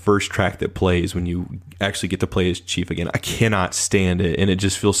is that first track that plays when you actually get to play as Chief again. I cannot stand it, and it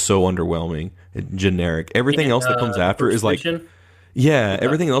just feels so underwhelming and generic. Everything else that comes after is like,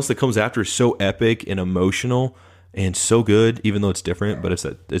 everything else that comes after is so epic and emotional and so good, even though it's different. But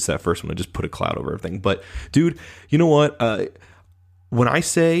it's that first one. I just put a cloud over everything. But dude, you know what? When I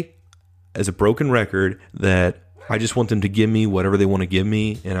say, as a broken record, that I just want them to give me whatever they want to give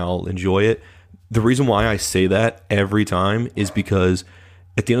me and I'll enjoy it, the reason why I say that every time is because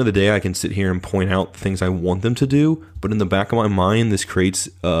at the end of the day, I can sit here and point out things I want them to do, but in the back of my mind, this creates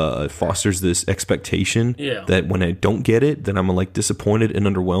fosters this expectation that when I don't get it, then I'm like disappointed and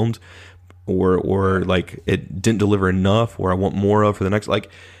underwhelmed, or like it didn't deliver enough, or I want more of for the next. Like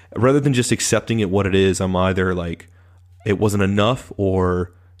rather than just accepting it what it is, I'm either like it wasn't enough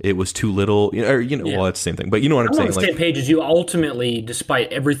or it was too little, well, it's the same thing. But you know what I'm saying? I'm on the same page as you. Ultimately,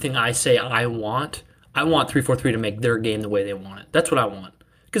 despite everything I say I want 343 to make their game the way they want it. That's what I want.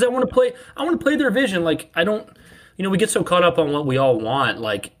 Because I want to play their vision. Like, I don't, we get so caught up on what we all want.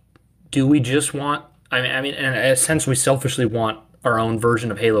 Like, do we just want, I mean, in a sense, we selfishly want our own version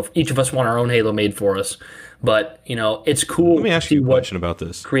of Halo. Each of us want our own Halo made for us. But, it's cool. Let me ask you a question about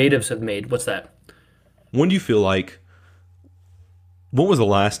this. Creatives have made. What's that? When do you feel like, when was the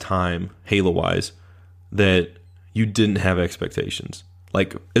last time, Halo-wise, that you didn't have expectations?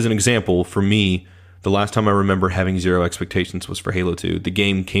 Like, as an example, for me, the last time I remember having zero expectations was for Halo 2. The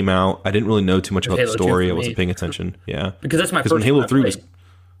game came out. I didn't really know too much about the story. I wasn't paying attention. Yeah. Because that's my first when Halo 3 was...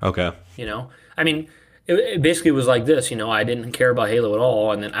 Okay. I mean, it basically was like this. I didn't care about Halo at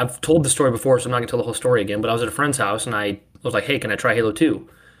all. And then I've told the story before, so I'm not going to tell the whole story again. But I was at a friend's house, and I was like, hey, can I try Halo 2?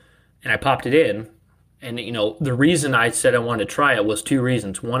 And I popped it in. And, the reason I said I wanted to try it was two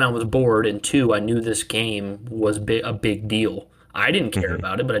reasons. One, I was bored. And two, I knew this game was a big deal. I didn't care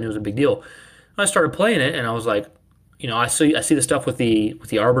about it, but I knew it was a big deal. I started playing it, and I was like, I see the stuff with the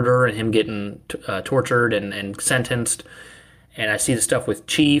Arbiter and him getting tortured and sentenced, and I see the stuff with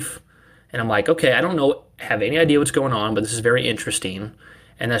Chief, and I'm like, okay, I don't have any idea what's going on, but this is very interesting.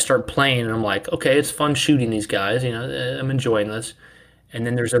 And I start playing, and I'm like, okay, it's fun shooting these guys. I'm enjoying this. And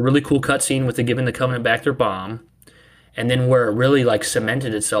then there's a really cool cutscene with the giving the Covenant back their bomb, and then where it really like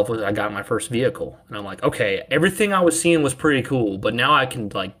cemented itself was I got my first vehicle, and I'm like, okay, everything I was seeing was pretty cool, but now I can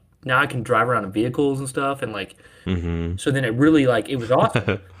drive around in vehicles and stuff, and like, so then it really like it was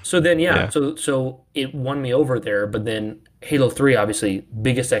awesome. So then so it won me over there. But then Halo 3, obviously,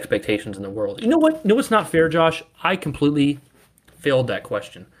 biggest expectations in the world. You know what? What's not fair, Josh? I completely failed that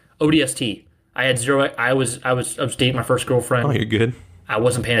question. ODST. I had zero. I was dating my first girlfriend. Oh, you're good. I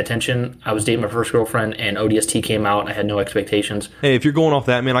wasn't paying attention. I was dating my first girlfriend, and ODST came out. I had no expectations. Hey, if you're going off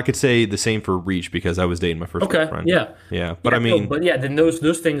that, man, I could say the same for Reach because I was dating my first girlfriend. Yeah. But I mean, then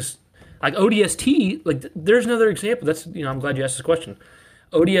those things like ODST, like there's another example. That's I'm glad you asked this question.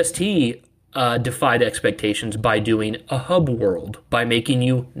 ODST defied expectations by doing a hub world, by making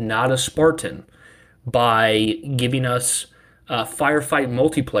you not a Spartan, by giving us firefight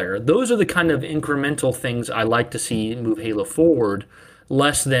multiplayer. Those are the kind of incremental things I like to see move Halo forward.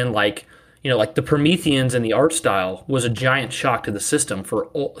 Less than like the Prometheans and the art style was a giant shock to the system for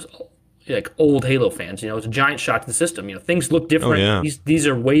old Halo fans. It's a giant shock to the system. Things look different. Oh, yeah. These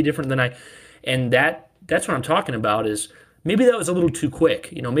are way different than and that's what I'm talking about is maybe that was a little too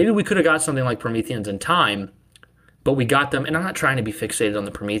quick. Maybe we could have got something like Prometheans in time, but we got them. And I'm not trying to be fixated on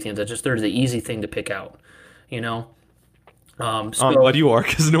the Prometheans. It's just they're the easy thing to pick out. I'm glad you are,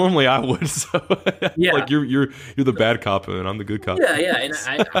 because normally I would. So yeah, like you're the bad cop and I'm the good cop. Yeah. And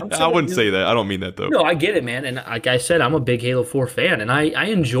I wouldn't say that. I don't mean that though. No, I get it, man. And like I said, I'm a big Halo 4 fan, and I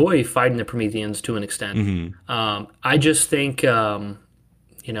enjoy fighting the Prometheans to an extent. I just think,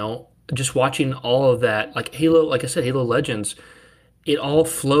 just watching all of that, like Halo, like I said, Halo Legends, it all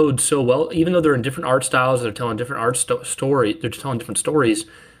flowed so well. Even though they're in different art styles, they're telling different story. They're telling different stories.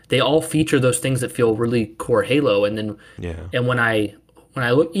 They all feature those things that feel really core Halo. And then, and when I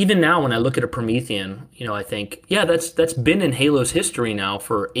look, even now when I look at a Promethean, I think, that's been in Halo's history now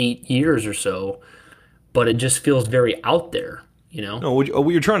for 8 years or so, but it just feels very out there, No, what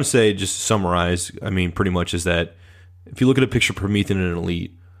you're trying to say, just to summarize, I mean, pretty much is that if you look at a picture of Promethean and an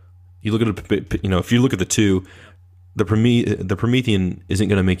Elite, you look at if you look at the two, the Promethean isn't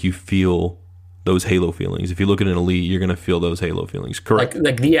going to make you feel those Halo feelings. If you look at an Elite, you're going to feel those Halo feelings. Correct.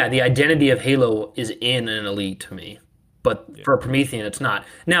 The identity of Halo is in an Elite to me, but for a Promethean, it's not.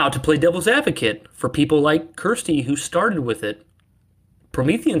 Now, to play devil's advocate for people like Kirsty who started with it,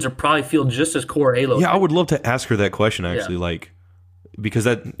 Prometheans are probably feel just as core Halo. Yeah, I would love to ask her that question actually, because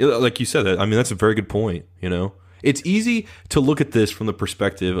that, like you said, I mean, that's a very good point. It's easy to look at this from the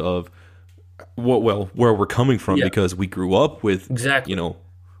perspective of where we're coming from because we grew up with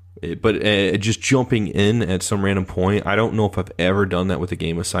but just jumping in at some random point, I don't know if I've ever done that with a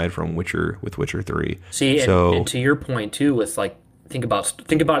game aside from Witcher 3. See, and to your point too, with like think about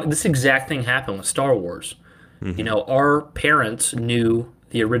this exact thing happened with Star Wars. Our parents knew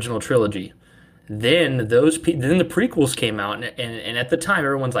the original trilogy. Then then the prequels came out, and at the time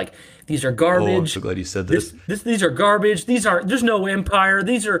everyone's like, these are garbage. Oh, I'm so glad you said this. These are garbage. There's no empire.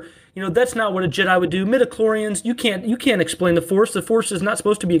 These are, that's not what a Jedi would do. Midichlorians, you can't explain the Force. The Force is not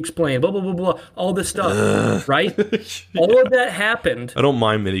supposed to be explained. Blah blah blah blah. All this stuff, right? All of that happened. I don't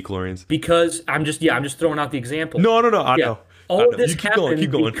mind midichlorians because I'm just throwing out the example. No, I know. All of this happened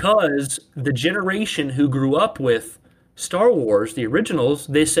because the generation who grew up with Star Wars, the originals,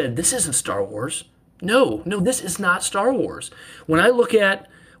 they said, this isn't Star Wars. No, this is not Star Wars. When I look at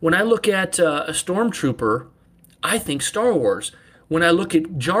a stormtrooper, I think Star Wars. When I look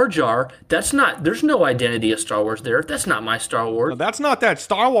at Jar Jar, there's no identity of Star Wars there. That's not my Star Wars. No, that's not that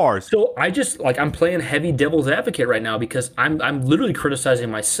Star Wars. So I just, I'm playing heavy devil's advocate right now because I'm literally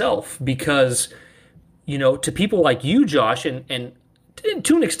criticizing myself because, to people like you, Josh, and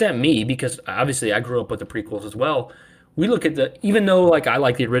to an extent me, because obviously I grew up with the prequels as well. We look at even though I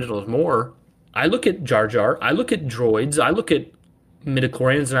like the originals more, I look at Jar Jar, I look at droids, I look at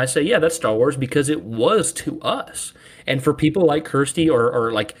midichlorians, and I say, yeah, that's Star Wars because it was to us. And for people like Kirsty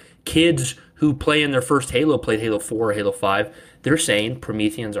or like kids who play in their first Halo, played Halo 4 or Halo 5, they're saying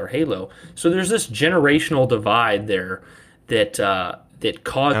Prometheans are Halo. So there's this generational divide there that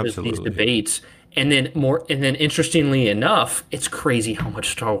causes Absolutely. these debates. And then interestingly enough, it's crazy how much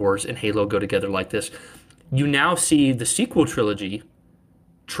Star Wars and Halo go together like this. You now see the sequel trilogy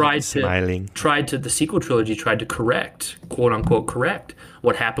tried to correct, quote unquote correct,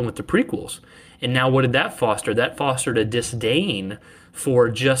 what happened with the prequels. And now what did that foster? That fostered a disdain for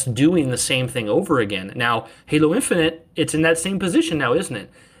just doing the same thing over again. Now, Halo Infinite, it's in that same position now, isn't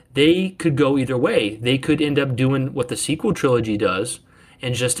it? They could go either way. They could end up doing what the sequel trilogy does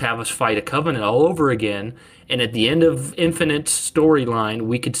and just have us fight a Covenant all over again. And at the end of Infinite's storyline,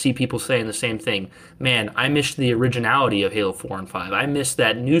 we could see people saying the same thing. Man, I missed the originality of Halo 4 and 5. I missed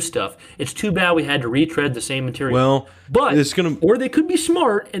that new stuff. It's too bad we had to retread the same material. Well, but or they could be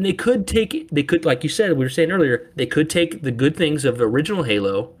smart and they could, like you said, we were saying earlier, they could take the good things of the original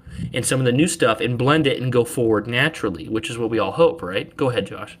Halo and some of the new stuff and blend it and go forward naturally, which is what we all hope, right? Go ahead,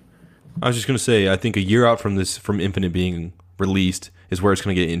 Josh. I was just going to say, I think a year out from Infinite being released is where it's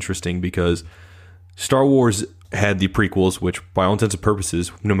going to get interesting because Star Wars had the prequels, which by all intents and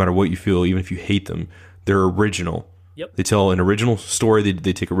purposes, no matter what you feel, even if you hate them, they're original. Yep. They tell an original story.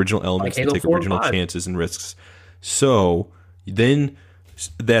 They take original elements. They take original chances and risks. So then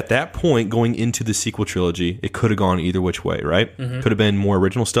at that point, going into the sequel trilogy, it could have gone either which way, right? Mm-hmm. Could have been more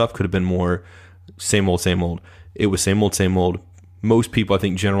original stuff. Could have been more same old, same old. It was same old, same old. Most people, I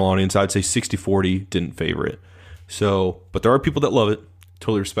think, general audience, I'd say 60-40 didn't favor it. So, but there are people that love it.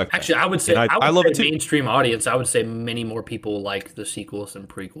 Totally respect that. Actually, I would say, I love it too. Mainstream audience, I would say many more people like the sequels than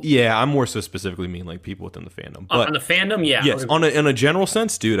prequels. Yeah, I'm more so specifically mean like people within the fandom. But on the fandom, yeah. Yes, in a general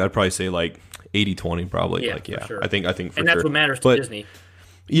sense, dude, I'd probably say like 80-20 probably. Yeah, like, yeah. for sure. I think for and that's sure. what matters to Disney.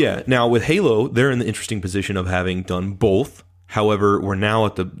 Yeah, now with Halo, they're in the interesting position of having done both. However, we're now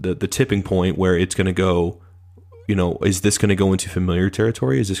at the tipping point where it's going to go, is this going to go into familiar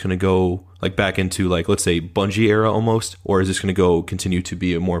territory? Is this going to go like back into like, let's say Bungie era almost? Or is this going to continue to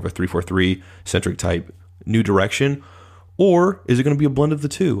be more of a 343 centric type new direction? Or is it going to be a blend of the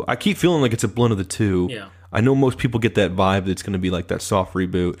two? I keep feeling like it's a blend of the two. Yeah. I know most people get that vibe that it's going to be like that soft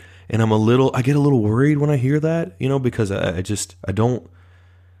reboot. And I get a little worried when I hear that, because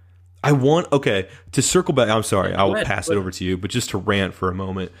okay, to circle back, I'm sorry, I will pass it over to you, but just to rant for a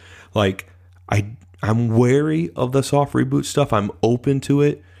moment, like I'm wary of the soft reboot stuff. I'm open to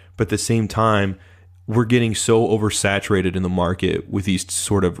it, but at the same time, we're getting so oversaturated in the market with these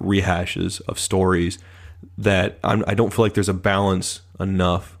sort of rehashes of stories that I don't feel like there's a balance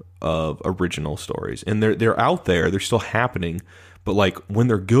enough of original stories. And they're out there, they're still happening, but like when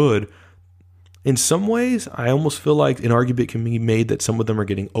they're good, in some ways, I almost feel like an argument can be made that some of them are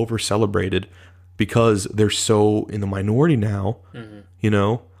getting over-celebrated because they're so in the minority now,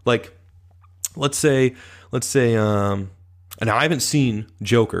 Like, let's say, and I haven't seen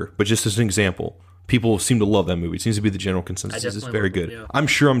Joker, but just as an example, people seem to love that movie. It seems to be the general consensus. It's very good. Yeah. I'm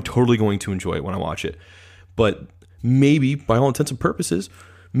sure I'm totally going to enjoy it when I watch it. But maybe, by all intents and purposes,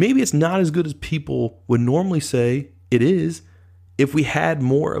 maybe it's not as good as people would normally say it is if we had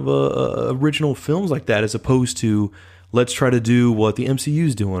more of original films like that, as opposed to let's try to do what the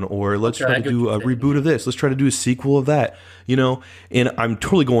MCU's doing, or let's try to do a reboot of this. Let's try to do a sequel of that, And I'm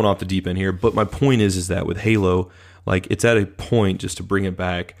totally going off the deep end here, but my point is that with Halo, like it's at a point, just to bring it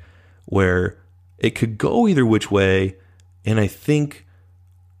back, where it could go either which way, and I think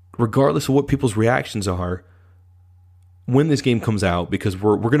regardless of what people's reactions are, when this game comes out, because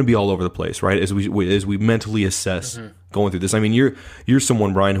we're going to be all over the place, right? As we mentally assess going through this. I mean, you're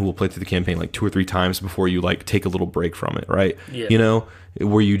someone, Brian, who will play through the campaign like 2 or 3 times before you like take a little break from it, right? Yeah. You know,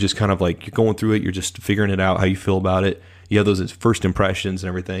 where you just kind of like you're going through it, you're just figuring it out, how you feel about it. You have those first impressions and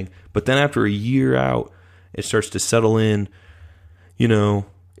everything. But then after a year out, it starts to settle in. You know,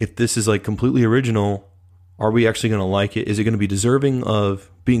 if this is like completely original, are we actually going to like it? Is it going to be deserving of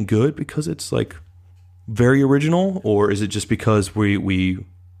being good because it's like very original, or is it just because we're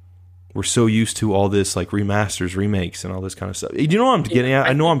so used to all this like remasters, remakes, and all this kind of stuff? You know what I'm getting at?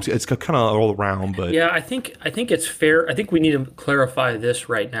 I know it's kind of all around, but yeah, I think it's fair. I think we need to clarify this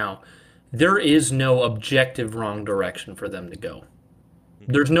right now. There is no objective wrong direction for them to go.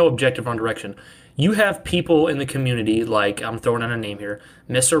 There's no objective wrong direction. You have people in the community, like, I'm throwing out a name here,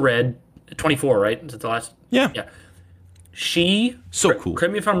 Missa Red 24, right? Is it the last? Yeah. She, so cool.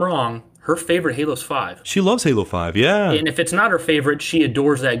 Correct me if I'm wrong, her favorite Halo's 5. She loves Halo 5, yeah. And if it's not her favorite, she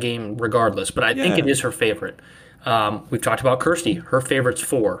adores that game regardless. But I think it is her favorite. We've talked about Kirsty. Her favorite's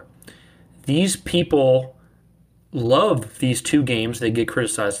 4. These people love these 2 games. They get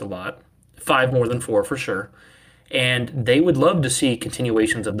criticized a lot. 5 more than 4 for sure. And they would love to see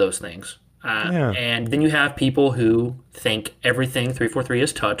continuations of those things. And then you have people who think everything 343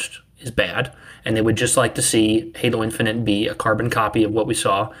 has touched is bad. And they would just like to see Halo Infinite be a carbon copy of what we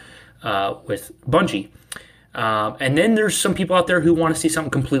saw with Bungie. And then there's some people out there who want to see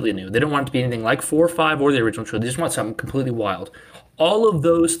something completely new. They don't want it to be anything like 4, 5, or the original trilogy. They just want something completely wild. All of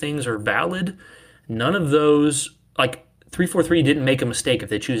those things are valid. None of those, like 343 didn't make a mistake if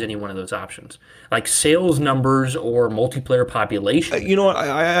they choose any one of those options. Like sales numbers or multiplayer population. You know what?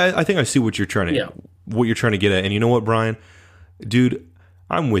 I think I see what you're trying to get at. And you know what, Brian? Dude,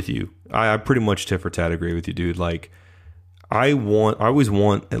 I'm with you. I pretty much tit for tat agree with you, dude. Like, I always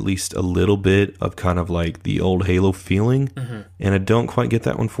want at least a little bit of kind of like the old Halo feeling, and I don't quite get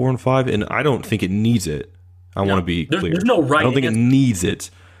that one 4 and 5, and I don't think it needs it. I want to be clear. There's no right. I don't think it needs it,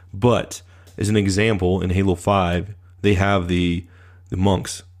 but as an example, in Halo 5, they have the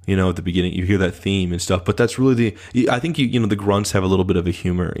monks. You know, at the beginning, you hear that theme and stuff, but that's really I think you know the grunts have a little bit of a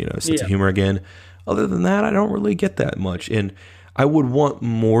humor, you know, a sense of humor again. Other than that, I don't really get that much, and I would want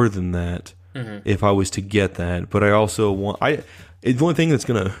more than that. If I was to get that, but I also want the only thing that's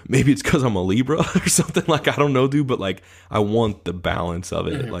gonna, maybe it's because I'm a Libra or something, like I don't know, dude, but like I want the balance of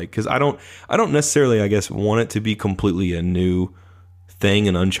it, like because I don't necessarily, I guess, want it to be completely a new thing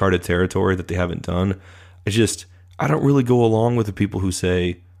in uncharted territory that they haven't done. It's just I don't really go along with the people who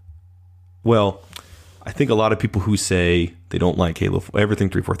say, well, I think a lot of people who say they don't like Halo, everything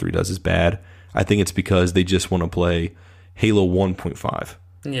 343 does is bad. I think it's because they just want to play Halo 1.5.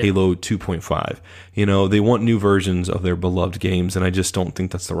 Halo 2.5. You know, they want new versions of their beloved games, and I just don't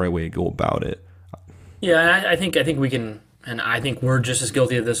think that's the right way to go about it. Yeah, I think we can, and I think we're just as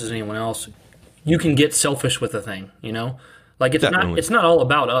guilty of this as anyone else. You can get selfish with a thing, you know? Like it's not all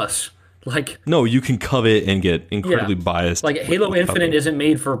about us. Like, no, you can covet and get incredibly biased. Like Halo Infinite isn't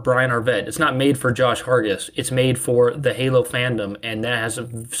made for Brian Arvett. It's not made for Josh Hargis. It's made for the Halo fandom, and that has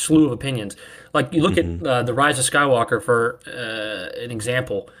a slew of opinions. Like you look at the Rise of Skywalker for an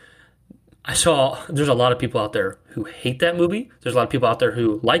example. There's a lot of people out there who hate that movie. There's a lot of people out there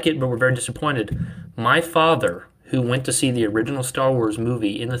who like it but were very disappointed. My father, who went to see the original Star Wars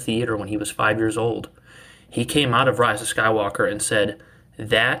movie in the theater when he was 5 years old, he came out of Rise of Skywalker and said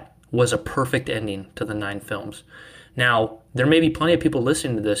that was a perfect ending to the 9 films. Now, there may be plenty of people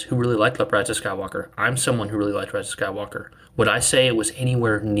listening to this who really liked Rise of Skywalker. I'm someone who really liked Rise of Skywalker. Would I say it was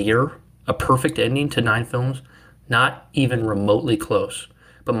anywhere near a perfect ending to 9 films? Not even remotely close.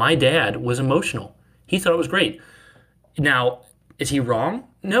 But my dad was emotional. He thought it was great. Now, is he wrong?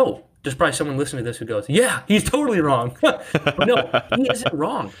 No. There's probably someone listening to this who goes, yeah, he's totally wrong. No, he isn't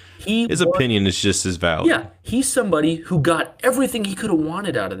wrong. His opinion is just as valid. Yeah, he's somebody who got everything he could have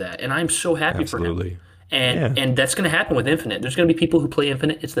wanted out of that, and I'm so happy for him. And that's going to happen with Infinite. There's going to be people who play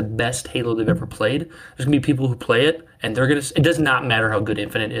Infinite. It's the best Halo they've ever played. There's going to be people who play it, and it does not matter how good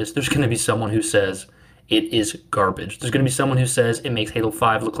Infinite is. There's going to be someone who says it is garbage. There's going to be someone who says it makes Halo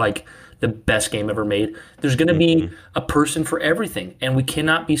 5 look like the best game ever made. There's going to be a person for everything, and we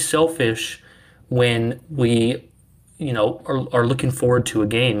cannot be selfish when we, are looking forward to a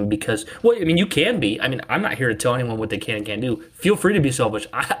game because, well, I mean, you can be. I mean, I'm not here to tell anyone what they can and can't do. Feel free to be selfish.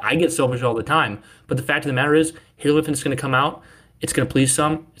 I get selfish all the time, but the fact of the matter is, Halo Infinite's going to come out. It's going to please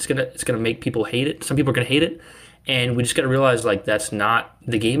some. It's going to make people hate it. Some people are going to hate it, and we just got to realize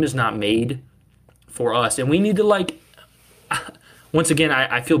the game is not made for us, and we need to once again,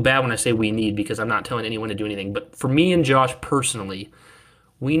 I feel bad when I say we need because I'm not telling anyone to do anything. But for me and Josh personally,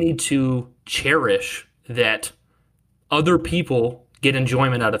 we need to cherish that other people get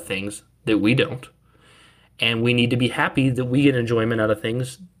enjoyment out of things that we don't. And we need to be happy that we get enjoyment out of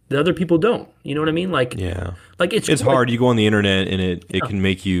things that other people don't. You know what I mean? Like, Yeah. like It's hard. You go on the internet and it can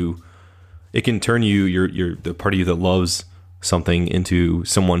make you, it can turn you, your the part of you that loves something into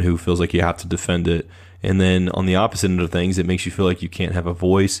someone who feels like you have to defend it. And then on the opposite end of things, it makes you feel like you can't have a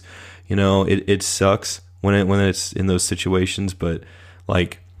voice. You know, it sucks when it's in those situations, but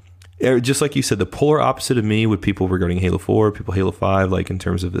like, just like you said, the polar opposite of me with people regarding Halo 4, people Halo 5, like in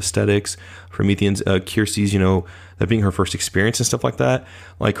terms of aesthetics, Prometheans, Kirsty's, you know, that being her first experience and stuff like that,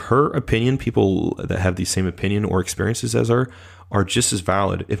 like her opinion, people that have the same opinion or experiences as her are just as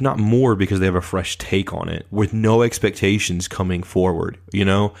valid, if not more, because they have a fresh take on it with no expectations coming forward, you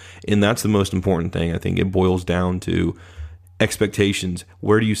know? And that's the most important thing. I think it boils down to expectations.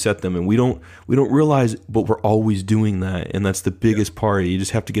 Where do you set them? And we don't realize, but we're always doing that, and that's the biggest part. You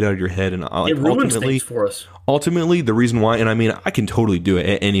just have to get out of your head. And like, it ruins things for us. Ultimately, the reason why, and I mean, I can totally do it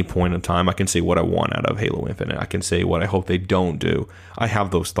at any point in time. I can say what I want out of Halo Infinite. I can say what I hope they don't do. I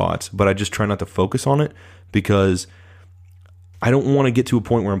have those thoughts, but I just try not to focus on it because I don't want to get to a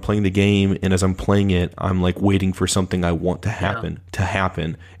point where I'm playing the game, and as I'm playing it, I'm like waiting for something I want to happen,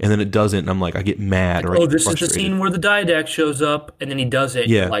 and then it doesn't, and I'm like, I get mad, like, or this is the scene where the Didact shows up, and then he does it.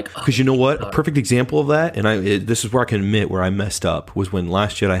 Yeah, and like, because you know what? A perfect example of that, and this is where I can admit where I messed up, was when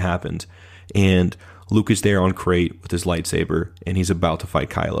Last Jedi happened, and Luke is there on Crate with his lightsaber, and he's about to fight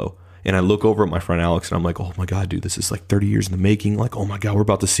Kylo. And I look over at my friend Alex, and I'm like, oh my God, dude, this is like 30 years in the making. Like, oh my God, we're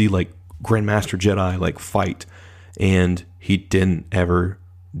about to see like Grandmaster Jedi like fight. And he didn't ever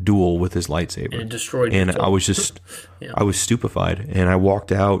duel with his lightsaber. And it destroyed And himself. I was just, I was stupefied. And I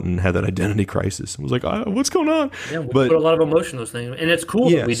walked out and had that identity crisis. I was like, what's going on? Yeah, we put a lot of emotion in those things. And it's cool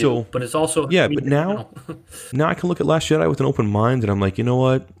that we do, but it's also... Yeah, but now I can look at Last Jedi with an open mind, and I'm like, you know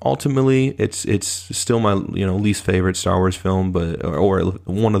what? Ultimately, it's still my least favorite Star Wars film, but or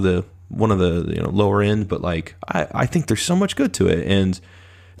one of the lower end, but like I think there's so much good to it, and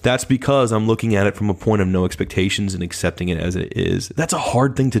that's because I'm looking at it from a point of no expectations and accepting it as it is. That's a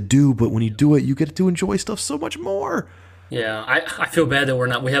hard thing to do, but when you do it, you get to enjoy stuff so much more. Yeah, I feel bad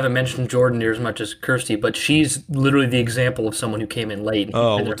that we haven't mentioned Jordan near as much as Kirsty, but she's literally the example of someone who came in late.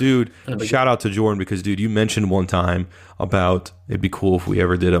 Oh, well, dude, shout out to Jordan, because, dude, you mentioned one time about it'd be cool if we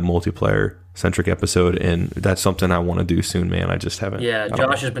ever did a multiplayer-centric episode, and that's something I want to do soon, man. I just haven't. Yeah,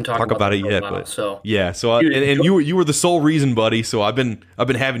 Josh has been talking about it yet, but yeah. So dude, you were the sole reason, buddy. So I've been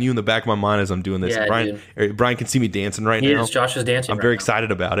having you in the back of my mind as I'm doing this. Yeah, Brian can see me dancing right now. Josh is dancing. I'm very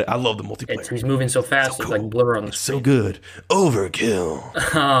excited about it. I love the multiplayer. He's moving so fast, so cool. It's like blur on the screen. So good.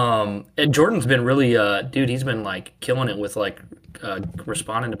 Overkill. And Jordan's been really, dude. He's been like killing it with like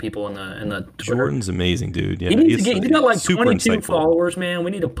responding to people in the Twitter. Jordan's amazing, dude. Yeah, he's got like 22 followers, man.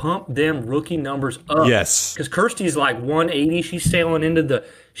 We need to pump them rookie numbers up. Yes, because Kirsty's like 180. She's sailing into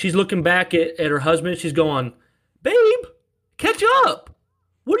she's looking back at her husband. She's going, babe, catch up.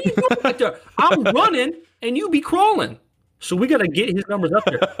 What are you doing back there? I'm running and you be crawling. So we got to get his numbers up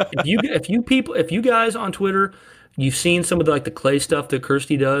there. If you guys on Twitter, you've seen some of the clay stuff that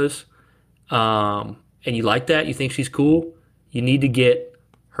Kirsty does, and you like that, you think she's cool, you need to get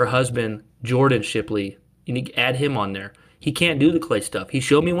her husband, Jordan Shipley. You need to add him on there. He can't do the clay stuff. He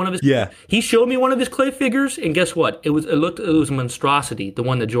showed me one of his. Yeah. He showed me one of his clay figures, and guess what? It was a monstrosity. The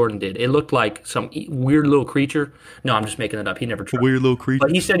one that Jordan did. It looked like some weird little creature. No, I'm just making it up. He never tried. A weird little creature.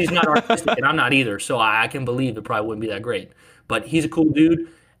 But he said he's not artistic, and I'm not either. So I can believe it probably wouldn't be that great. But he's a cool dude.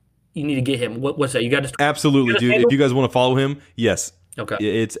 You need to get him. What's that? You got to absolutely, dude. If you guys want to follow him, yes. Okay.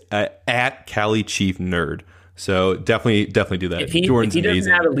 It's at Cali Chief Nerd. So definitely do that. If he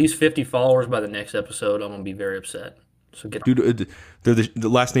doesn't have at least 50 followers by the next episode, I'm gonna be very upset. So dude, the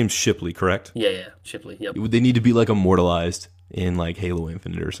last name's Shipley, correct? Yeah, Shipley. Yep. They need to be like immortalized in like Halo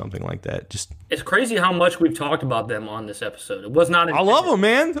Infinite or something like that. Just it's crazy how much we've talked about them on this episode. It was not. I love them,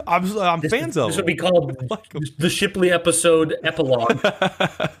 man. I'm fans of them. This would be called the Shipley episode epilogue.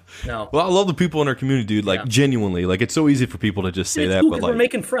 No. Well, I love the people in our community, dude. Like genuinely, like it's so easy for people to just say that, cool, but like we're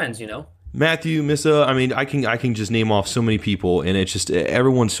making friends, Matthew, Missa, I mean, I can just name off so many people, and it's just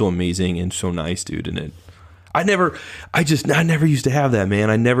everyone's so amazing and so nice, dude. And I never used to have that,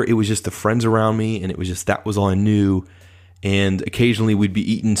 man. It was just the friends around me, and it was just that was all I knew. And occasionally we'd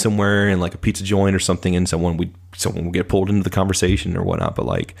be eating somewhere in like a pizza joint or something, and someone would get pulled into the conversation or whatnot. But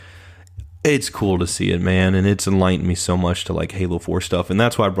like, it's cool to see it, man, and it's enlightened me so much to like Halo 4 stuff, and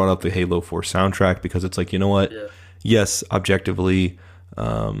that's why I brought up the Halo 4 soundtrack, because it's like, you know what? Yeah. Yes, objectively.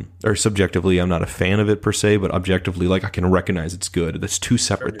 Or subjectively, I'm not a fan of it per se, but objectively, like I can recognize it's good. That's two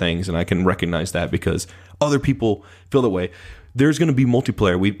separate things, and I can recognize that because other people feel that way. there's going to be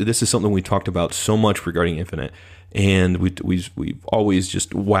multiplayer. This is something we talked about so much regarding Infinite, and we've always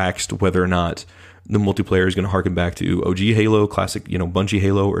just waxed whether or not the multiplayer is going to harken back to OG Halo, classic, Bungie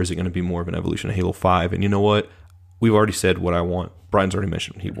Halo, or is it going to be more of an evolution of Halo 5? And you know what? We've already said what I want. Brian's already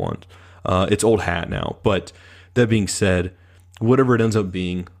mentioned what he wants. It's old hat now. But that being said, whatever it ends up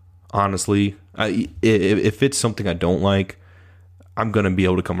being, honestly, if it's something I don't like, I'm going to be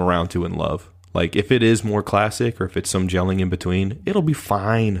able to come around to and love. Like, if it is more classic or if it's some gelling in between, it'll be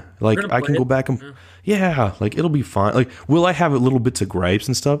fine. Like, I can go back and... Yeah, like, it'll be fine. Like, will I have little bits of gripes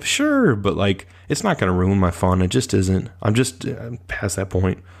and stuff? Sure, but, like, it's not going to ruin my fun. It just isn't. I'm past that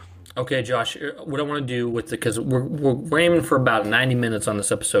point. Okay, Josh, what I want to do with because we're aiming for about 90 minutes on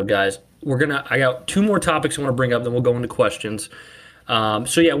this episode, guys. I got 2 more topics I want to bring up, then we'll go into questions.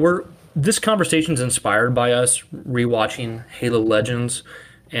 This conversation's inspired by us rewatching Halo Legends,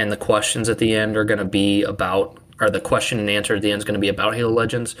 and the questions at the end are going to be about, or the question and answer at the end is going to be about Halo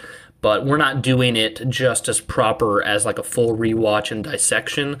Legends. But we're not doing it just as proper as like a full rewatch and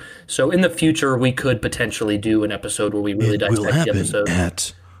dissection. So in the future, we could potentially do an episode where we really dissect the episode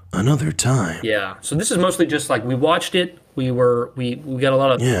at another time. Yeah. So this is mostly just like we watched it. We got a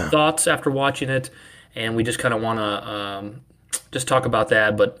lot of thoughts after watching it, and we just kind of want to just talk about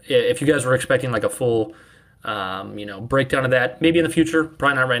that. But if you guys were expecting like a full breakdown of that, maybe in the future,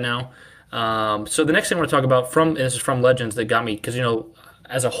 probably not right now. So the next thing I want to talk about and this is from Legends that got me, because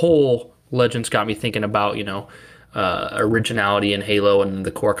as a whole, Legends got me thinking about originality in Halo and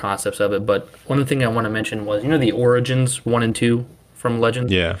the core concepts of it. But one of the things I want to mention was the Origins 1 and 2 from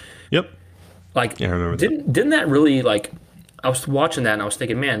Legends. Yeah. Yep. Like, I remember didn't that really, like, I was watching that and I was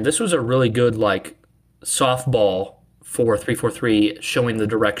thinking, man, this was a really good, like, softball for 343 showing the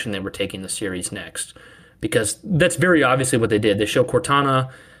direction they were taking the series next. Because that's very obviously what they did. They show Cortana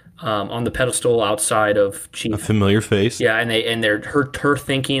on the pedestal outside of Chief. A familiar face. Yeah, and they're her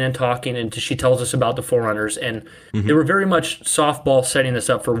thinking and talking, and she tells us about the Forerunners, and they were very much softball setting this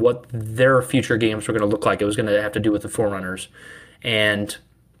up for what their future games were going to look like. It was going to have to do with the Forerunners. And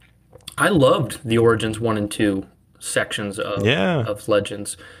I loved the Origins 1 and 2 sections of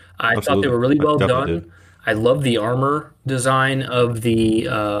Legends. I thought they were really well done. Did. I love the armor design of the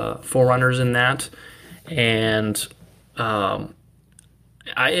Forerunners in that. And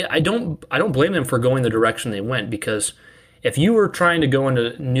I don't blame them for going the direction they went, because if you were trying to go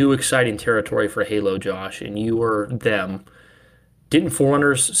into new exciting territory for Halo, Josh, and you were them, didn't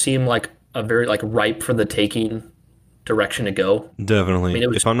Forerunners seem like a very like ripe for the taking direction to go? Definitely. I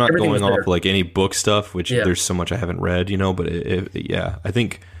mean, if I'm not going off like any book stuff, which there's so much I haven't read, but I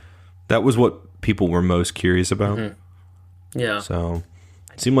think that was what people were most curious about. Mm-hmm. Yeah. So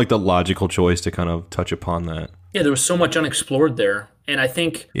it seemed like the logical choice to kind of touch upon that. Yeah, there was so much unexplored there. And I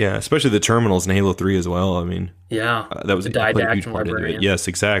think... Yeah, especially the terminals in Halo 3 as well. I mean... Yeah. That was a huge part into it. Yes,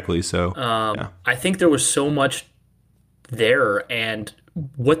 exactly. So, I think there was so much there, and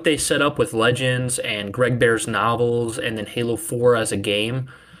what they set up with Legends and Greg Bear's novels and then Halo 4 as a game,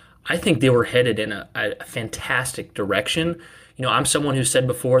 I think they were headed in a fantastic direction. I'm someone who said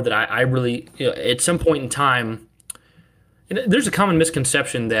before that I really... at some point in time... There's a common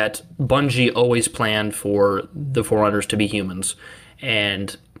misconception that Bungie always planned for the Forerunners to be humans,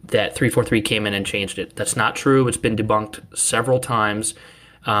 and that 343 came in and changed it. That's not true. It's been debunked several times.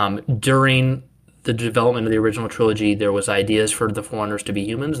 During the development of the original trilogy, there was ideas for the Forerunners to be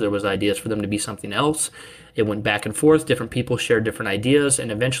humans. There was ideas for them to be something else. It went back and forth. Different people shared different ideas,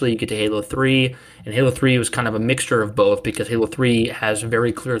 and eventually you get to Halo 3, and Halo 3 was kind of a mixture of both, because Halo 3 has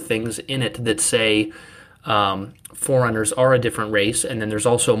very clear things in it that say... Forerunners are a different race, and then there's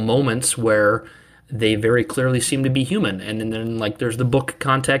also moments where they very clearly seem to be human. And then like there's the book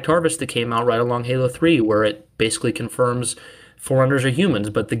Contact Harvest that came out right along Halo 3, where it basically confirms Forerunners are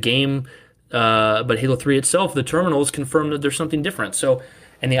humans, but the game, but Halo 3 itself, the terminals confirm that there's something different. So,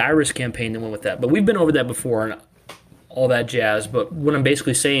 and the Iris campaign that went with that. But we've been over that before and all that jazz. But what I'm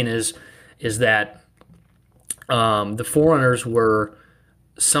basically saying is that the Forerunners were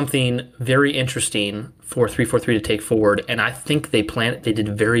something very interesting for 343 to take forward, and I think they did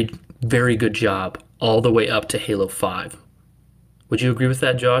a very, very good job all the way up to Halo 5. Would you agree with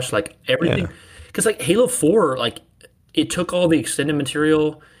that, Josh? Like everything, because like Halo 4, like it took all the extended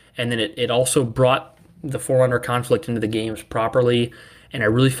material, and then it also brought the Forerunner conflict into the games properly, and I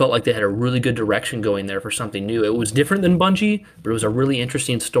really felt like they had a really good direction going there for something new. It was different than Bungie, but it was a really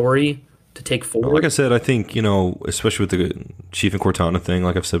interesting story to take forward. Like I said, I think, especially with the Chief and Cortana thing,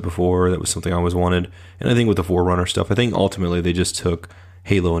 like I've said before, that was something I always wanted. And I think with the Forerunner stuff, I think ultimately they just took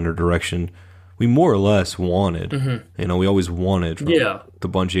Halo in a direction we more or less wanted. You know, we always wanted from the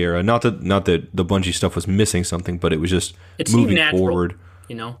Bungie era. Not that the Bungie stuff was missing something, but it was just moving forward.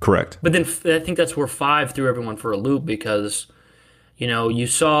 You know? Correct. But then I think that's where 5 threw everyone for a loop because, you know, you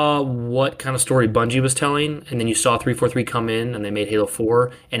saw what kind of story Bungie was telling, and then you saw 343 come in and they made Halo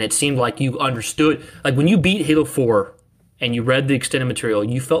 4, and it seemed like you understood. Like when you beat Halo 4 and you read the extended material,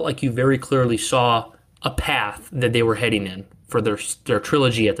 you felt like you very clearly saw a path that they were heading in for their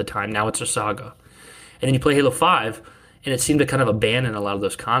trilogy at the time. Now it's a saga. And then you play Halo 5, and it seemed to kind of abandon a lot of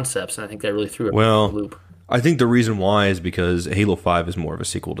those concepts, and I think that really threw it for a loop. I think the reason why is because Halo 5 is more of a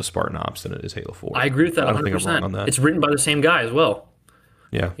sequel to Spartan Ops than it is Halo 4. I agree with that 100%. I don't think I'm wrong on that. It's written by the same guy as well.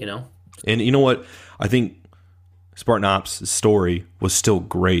 Yeah. You know? And you know what? I think Spartan Ops' story was still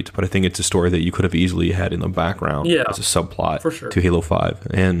great, but I think it's a story that you could have easily had in the background as a subplot to Halo 5.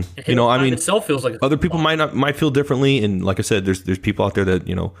 And you know, I mean, itself feels like other people might feel differently. And like I said, there's people out there that,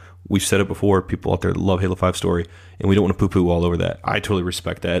 you know, we've said it before, people out there that love Halo 5 story, and we don't want to poo-poo all over that. I totally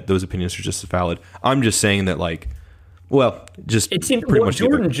respect that. Those opinions are just as valid. I'm just saying that, like, well, just it seemed pretty much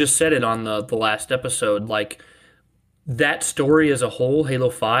Jordan just said it on the last episode, like that story as a whole, Halo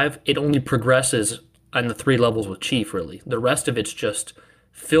 5, it only progresses on the 3 levels with Chief, really. The rest of it's just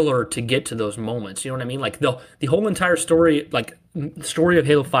filler to get to those moments. You know what I mean? Like the whole entire story, like the story of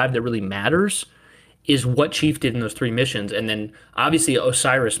Halo 5 that really matters is what Chief did in those 3 missions. And then obviously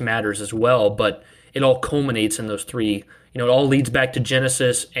Osiris matters as well, but it all culminates in those 3. You know, it all leads back to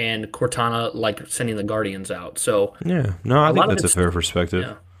Genesis and Cortana, like sending the Guardians out. So yeah, no, I think that's a fair perspective.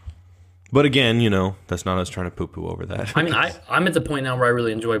 Yeah. But again, you know, that's not us trying to poo-poo over that. I mean, I'm at the point now where I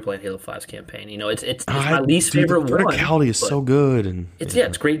really enjoy playing Halo 5's campaign. You know, it's my least favorite one. The verticality is so good, and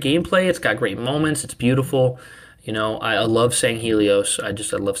it's great gameplay. It's got great moments. It's beautiful. You know, I love saying Helios. I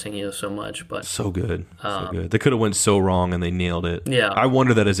love saying Helios so much. But so good, so good. They could have went so wrong, and they nailed it. Yeah, I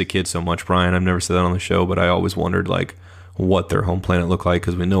wondered that as a kid so much, Brian. I've never said that on the show, but I always wondered like what their home planet looked like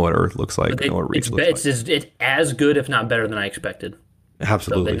because we know what Earth looks like. We know what Reach looks like. It's as good, if not better, than I expected.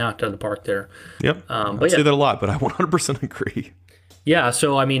 Absolutely. So they knocked out of the park there. Yep. I say that a lot, but I 100% agree. Yeah,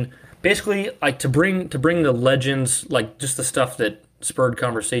 so I mean, basically, like to bring the Legends, like just the stuff that spurred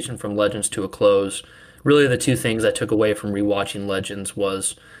conversation from Legends to a close, really the 2 things I took away from rewatching Legends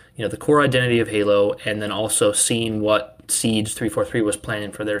was, you know, the core identity of Halo and then also seeing what Siege 343 was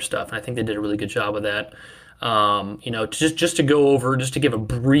planning for their stuff. And I think they did a really good job of that. You know, just to go over, just to give a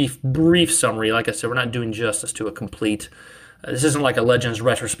brief summary, like I said, we're not doing justice to a complete. This isn't like a Legends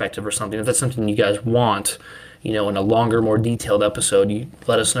retrospective or something. If that's something you guys want, you know, in a longer, more detailed episode, you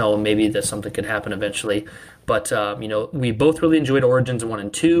let us know, and maybe that something could happen eventually. But, you know, we both really enjoyed Origins 1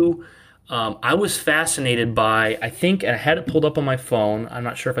 and 2. I was fascinated by, I think, and I had it pulled up on my phone. I'm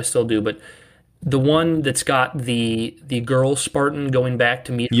not sure if I still do, but the one that's got the girl Spartan going back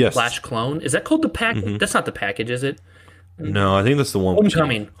to meet her Flash clone. Is that called the package? Mm-hmm. That's not the package, is it? No, I think that's the one.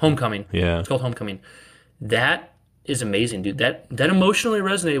 Homecoming. Yeah. It's called Homecoming. That is amazing, dude. That emotionally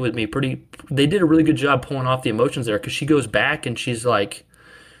resonated with me. They did a really good job pulling off the emotions there because she goes back and she's like,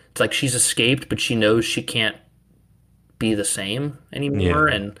 it's like she's escaped, but she knows she can't be the same anymore.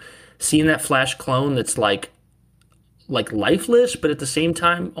 Yeah. And seeing that Flash clone that's like lifeless, but at the same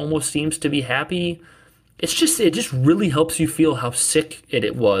time almost seems to be happy. It just really helps you feel how sick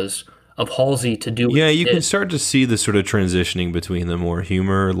it was of Halsey to do. Yeah, you can start to see the sort of transitioning between the more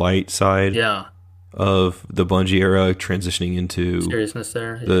humor, light side. Yeah. Of the Bungie era transitioning into seriousness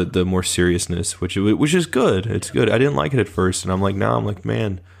there, the more seriousness, which is good. It's good. I didn't like it at first, and I'm like,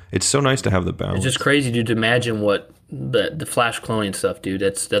 man, it's so nice to have the balance. It's just crazy, dude, to imagine what the Flash cloning stuff, dude.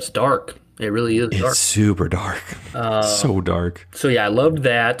 That's dark. It really is dark. It's super dark. So dark. So yeah, I loved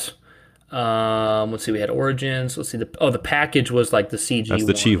that. Let's see, we had Origins. Let's see, the package was like the CG. That's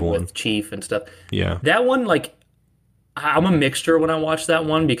the Chief one with Chief and stuff. Yeah, that one, like, I'm a mixture when I watch that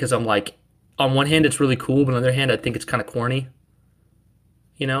one because I'm like, on one hand, it's really cool, but on the other hand, I think it's kind of corny.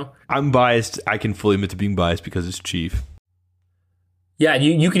 You know? I'm biased. I can fully admit to being biased because it's Chief. Yeah,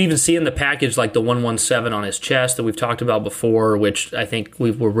 you could even see in the package like the 117 on his chest that we've talked about before, which I think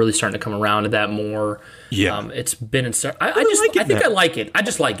we're really starting to come around to that more. Yeah. It's been in... I think I like it. I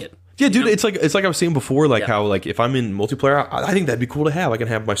just like it. Yeah, dude, it's like I was saying before, like how like if I'm in multiplayer, I think that'd be cool to have. I can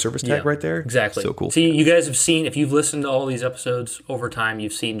have my service tag right there. Exactly. So cool. See, you guys have seen, if you've listened to all these episodes over time,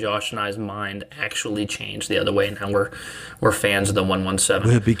 you've seen Josh and I's mind actually change the other way, and how we're fans of the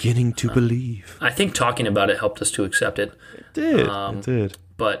 117. We're beginning to believe. I think talking about it helped us to accept it. It did.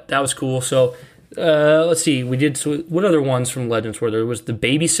 But that was cool. So let's see. We did. So what other ones from Legends were there? Was the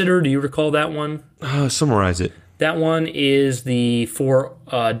Babysitter? Do you recall that one? Summarize it. That one is the 4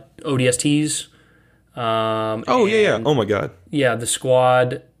 ODSTs. Yeah. Oh my God. Yeah, the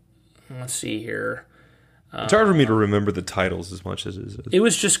squad. let's see here. It's hard for me to remember the titles as much as it is. It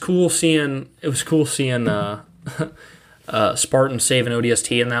was just cool seeing. It was cool seeing Spartan save an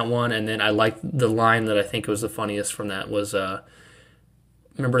ODST in that one, and then I liked the line that I think was the funniest from that was,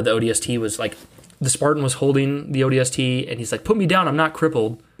 remember the ODST was like the Spartan was holding the ODST, and he's like, "Put me down, I'm not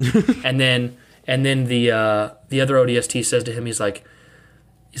crippled," and then the other ODST says to him, he's like,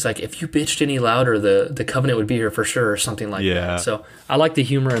 "If you bitched any louder, the Covenant would be here for sure," or something like that. So I like the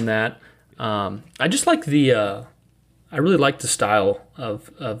humor in that. I just like I really like the style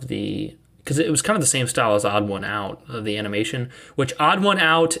of the, because it was kind of the same style as Odd One Out, of the animation, which Odd One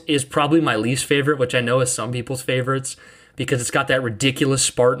Out is probably my least favorite, which I know is some people's favorites, because it's got that ridiculous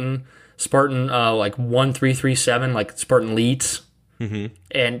Spartan like 1337, like Spartan Leets. Mm-hmm.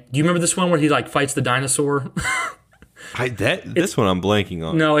 And do you remember this one where he like fights the dinosaur? This one I'm blanking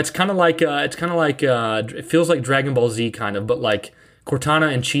on. No, it's kind of like it feels like Dragon Ball Z kind of, but like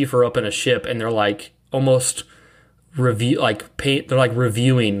Cortana and Chief are up in a ship and they're like almost they're like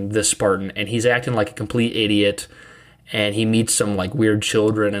reviewing this Spartan, and he's acting like a complete idiot, and he meets some like weird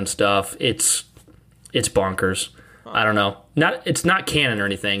children and stuff. It's bonkers. I don't know. It's not canon or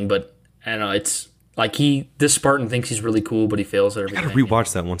anything, but I don't know. It's like this Spartan thinks he's really cool, but he fails at everything. I gotta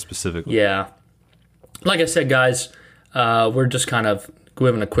rewatch that one specifically. Yeah. Like I said, guys, we're just kind of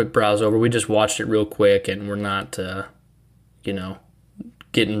giving a quick browse over. We just watched it real quick, and we're not,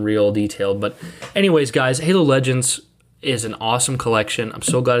 getting real detailed. But anyways, guys, Halo Legends is an awesome collection. I'm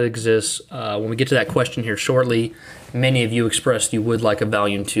so glad it exists. When we get to that question here shortly, many of you expressed you would like a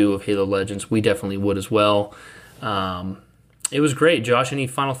Volume 2 of Halo Legends. We definitely would as well. It was great. Josh, any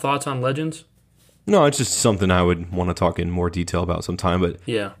final thoughts on Legends? No, it's just something I would want to talk in more detail about sometime, but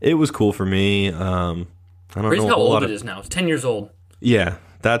yeah, it was cool for me. I don't crazy know how old it is now. It's 10 years old. Yeah,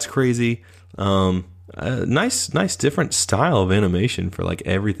 that's crazy. Nice different style of animation for like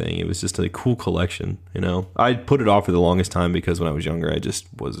everything. It was just a cool collection, I put it off for the longest time because when I was younger I just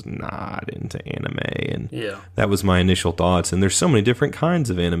was not into anime, and that was my initial thoughts, and there's so many different kinds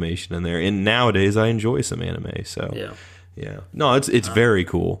of animation in there, and nowadays I enjoy some anime, so yeah. No, it's very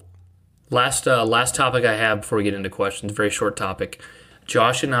cool. Last topic I have before we get into questions, very short topic.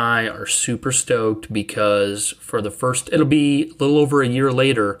 Josh and I are super stoked because it'll be a little over a year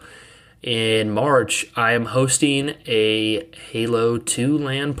later, in March, I am hosting a Halo 2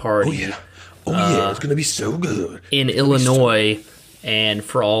 LAN party. Oh yeah, it's gonna be so good in Illinois, and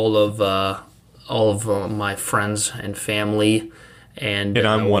for all of my friends and family, and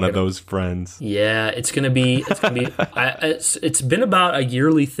I'm one of those friends. Yeah, it's gonna be. It's been about a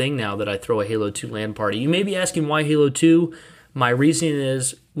yearly thing now that I throw a Halo 2 LAN party. You may be asking why Halo 2. My reasoning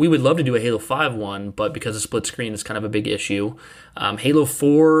is we would love to do a Halo 5 one, but because of split screen, it's kind of a big issue. Halo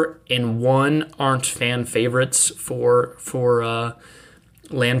 4 and 1 aren't fan favorites for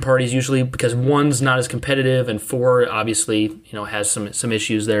LAN parties usually, because 1's not as competitive, and 4 obviously has some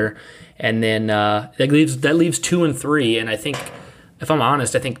issues there. And then that leaves 2 and 3, and I think, if I'm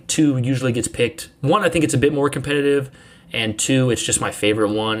honest, I think 2 usually gets picked. 1, I think it's a bit more competitive, and 2, it's just my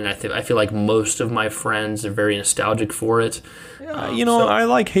favorite one, and I feel like most of my friends are very nostalgic for it. I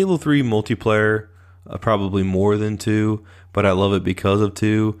like Halo 3 multiplayer probably more than 2, but I love it because of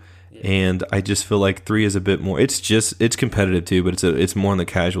 2, and I just feel like 3 is a bit more. It's competitive too, but it's more on the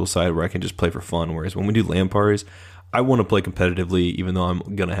casual side where I can just play for fun. Whereas when we do LAN parties, I want to play competitively, even though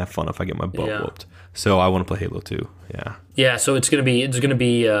I'm gonna have fun if I get my butt whooped. So I want to play Halo 2. Yeah. Yeah. So it's gonna be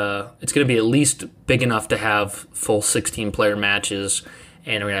at least big enough to have full 16-player matches,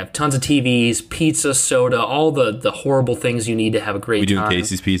 and we're gonna have tons of TVs, pizza, soda, all the horrible things you need to have a great time. We doing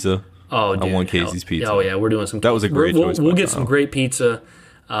Casey's Pizza? Oh, dude, I want Casey's Pizza. Oh yeah, we're doing some. That was a great choice. We'll get some great pizza,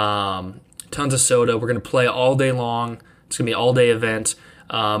 tons of soda. We're gonna play all day long. It's gonna be an all-day event.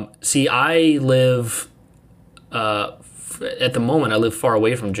 See, I live. At the moment, I live far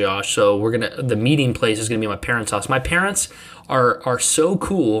away from Josh, so the meeting place is gonna be my parents' house. My parents are so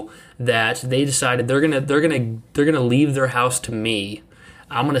cool that they decided they're gonna leave their house to me.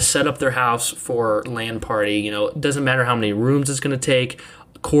 I'm gonna set up their house for LAN party. It doesn't matter how many rooms it's gonna take,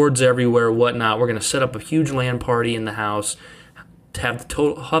 cords everywhere, whatnot. We're gonna set up a huge LAN party in the house to have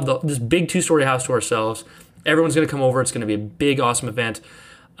this big 2-story house to ourselves. Everyone's gonna come over. It's gonna be a big, awesome event.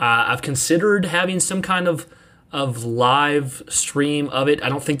 I've considered having some kind of live stream of it. I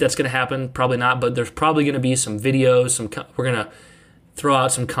don't think that's going to happen. Probably not, but there's probably going to be some videos. We're going to throw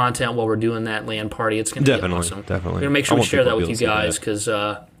out some content while we're doing that LAN party. It's going to be awesome. Definitely. We're going to make sure we share that with you guys because,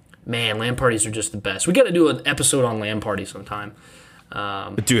 man, LAN parties are just the best. We got to do an episode on LAN parties sometime.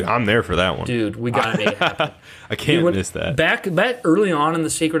 Dude, I'm there for that one. Dude, we got to make it happen. I can't miss that. Back early on in the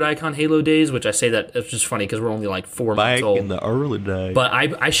Sacred Icon Halo days, which I say that it's just funny because we're only like 4 months old. Back in the early days. But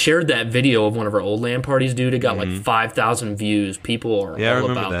I shared that video of one of our old LAN parties, dude. It got like 5,000 views. People are all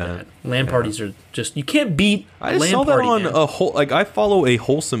about that. LAN parties are just, you can't beat I just LAN saw that party, on man. a whole, like, I follow a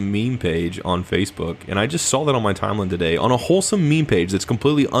wholesome meme page on Facebook, and I just saw that on my timeline today. On a wholesome meme page that's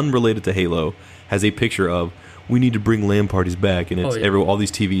completely unrelated to Halo, has a picture of, we need to bring LAN parties back, and it's all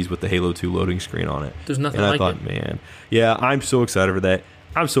these TVs with the Halo 2 loading screen on it. There's nothing like it. And I thought, man, yeah, I'm so excited for that.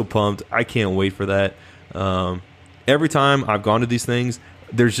 I'm so pumped. I can't wait for that. Every time I've gone to these things,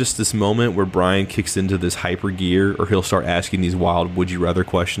 there's just this moment where Brian kicks into this hyper gear, or he'll start asking these wild would you rather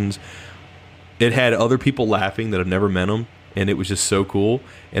questions. It had other people laughing that have never met him, and it was just so cool.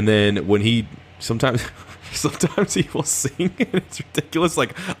 And then when he sometimes he will sing, and it's ridiculous.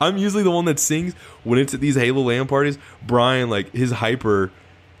 Like, I'm usually the one that sings when it's at these Halo LAN parties. Brian, like, his hyper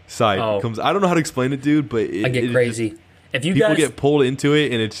side comes. I don't know how to explain it, dude, but I get crazy. If you people guys get pulled into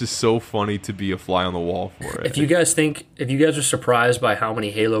it, and it's just so funny to be a fly on the wall for it. If you guys are surprised by how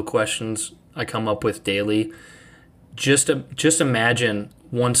many Halo questions I come up with daily, just imagine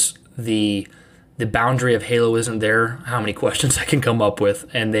once the boundary of Halo isn't there, how many questions I can come up with,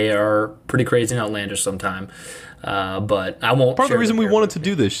 and they are pretty crazy and outlandish sometimes. But I won't. Part of the reason we wanted to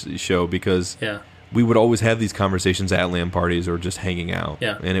do this show because we would always have these conversations at LAN parties or just hanging out.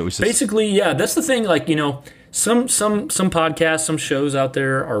 Yeah, and it was just basically that's the thing. Like, some podcasts, some shows out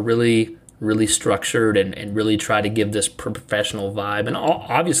there are really structured and really try to give this professional vibe. And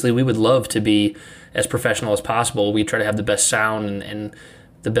obviously, we would love to be as professional as possible. We try to have the best sound and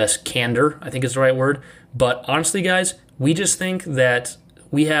the best candor, I think is the right word. But honestly, guys, we just think that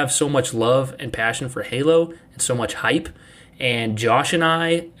we have so much love and passion for Halo and so much hype. And Josh and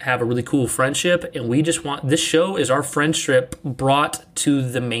I have a really cool friendship, and we just want, this show is our friendship brought to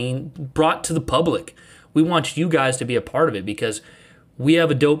the public. We want you guys to be a part of it because we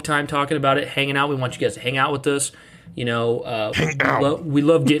have a dope time talking about it, hanging out. We want you guys to hang out with us. We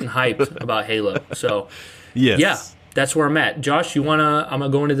love getting hyped about Halo. So, yeah. That's where I'm at. Josh, I'm going to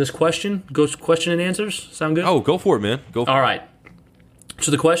go into this question. Question and answers. Sound good? Oh, go for it, man. Go for it. All right.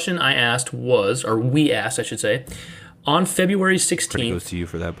 So the question we asked, I should say, on February 16th. Credit goes to you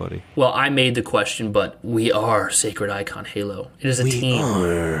for that, buddy. Well, I made the question, but we are Sacred Icon Halo. It is a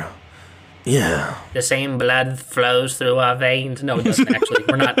team. Yeah. The same blood flows through our veins. No, it doesn't actually.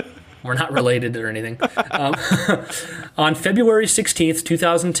 We're not related or anything. On February 16th,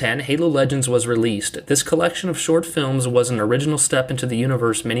 2010, Halo Legends was released. This collection of short films was an original step into the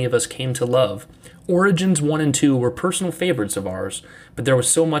universe many of us came to love. Origins 1 and 2 were personal favorites of ours, but there was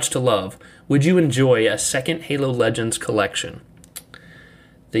so much to love. Would you enjoy a second Halo Legends collection?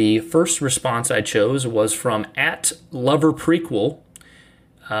 The first response I chose was from @LoverPrequel.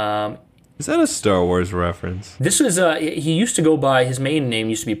 Is that a Star Wars reference? This is he used to go by, his main name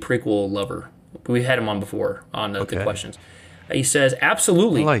used to be Prequel Lover. We've had him on before on the questions. He says,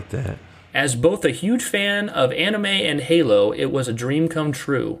 absolutely. I like that. As both a huge fan of anime and Halo, it was a dream come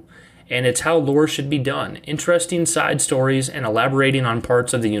true. And it's how lore should be done. Interesting side stories and elaborating on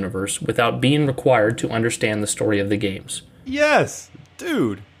parts of the universe without being required to understand the story of the games. Yes,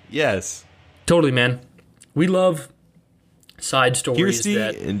 dude. Yes. Totally, man. We love side stories.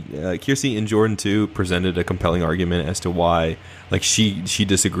 Kirsty and Jordan too presented a compelling argument as to why, like, she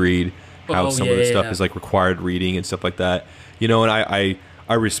disagreed how some of the stuff is like required reading and stuff like that. And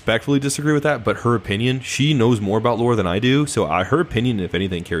I respectfully disagree with that, but her opinion, she knows more about lore than I do, so her opinion, if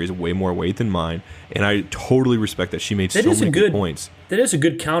anything, carries way more weight than mine, and I totally respect that. She made so many good points. That is a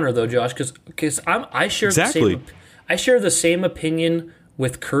good counter, though, Josh, because I share the same opinion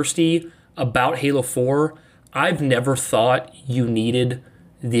with Kirsty about Halo 4. I've never thought you needed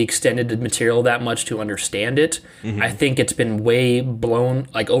the extended material that much to understand it. Mm-hmm. I think it's been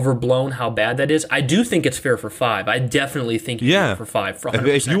overblown how bad that is. I do think it's fair for 5. I definitely think it's fair for 5. For 100%.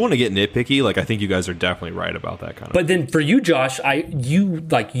 If you want to get nitpicky, I think you guys are definitely right about that kind of. But then for you, Josh,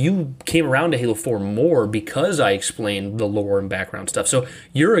 you came around to Halo 4 more because I explained the lore and background stuff. So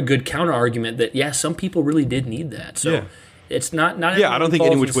you're a good counter argument that some people really did need that. So it's not. I don't think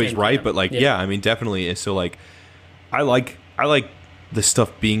any which way is right, but definitely. So I like the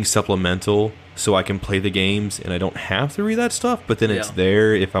stuff being supplemental so I can play the games and I don't have to read that stuff, but then it's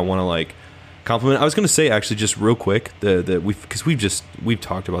there if I want to compliment. I was going to say, actually, just real quick, because we've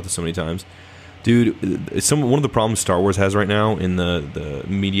talked about this so many times, dude. One of the problems Star Wars has right now in the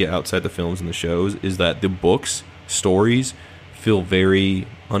media outside the films and the shows is that the books, stories feel very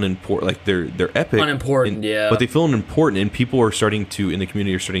unimportant. Like they're epic, unimportant, but they feel unimportant, and people are starting to, in the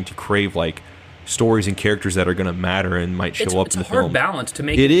community, are starting to crave stories and characters that are going to matter and might show up it's in the a hard film. balance to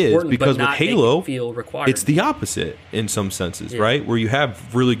make It is, important, because but with not Halo, make it feel required. It's the opposite in some senses, right? Where you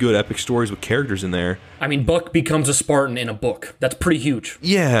have really good epic stories with characters in there. I mean, Buck becomes a Spartan in a book. That's pretty huge.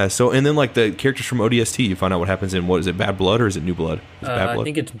 Yeah, so, and then like the characters from ODST, you find out what happens in, what is it, Bad Blood or is it New Blood? Is it Bad Blood? I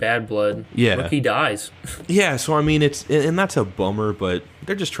think it's Bad Blood. Yeah. Rookie dies. Yeah, so I mean, and that's a bummer, but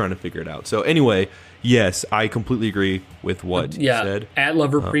they're just trying to figure it out. So anyway, yes, I completely agree with what you said. At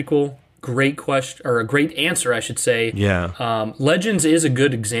Lover prequel, great question, or a great answer, I should say. Yeah. Legends is a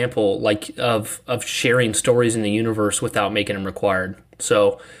good example, like of sharing stories in the universe without making them required.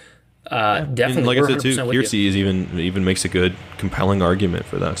 So definitely, and like I said too, 100% with you. Kiersey is even makes a good, compelling argument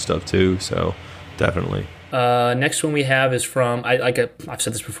for that stuff too. So definitely. Next one we have is from I've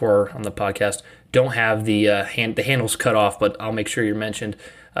said this before on the podcast. Don't have the handles cut off, but I'll make sure you're mentioned.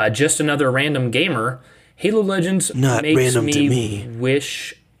 Just another random gamer. Halo Legends Not makes random me to me.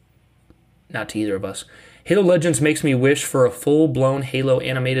 wish. Not to either of us. Halo Legends makes me wish for a full-blown Halo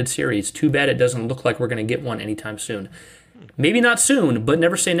animated series. Too bad it doesn't look like we're going to get one anytime soon. Maybe not soon, but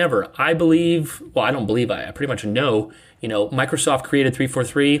never say never. I believe. Well, I don't believe. I pretty much know. Microsoft created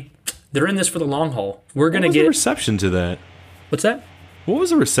 343. They're in this for the long haul. We're going to get the reception to that. What's that? What was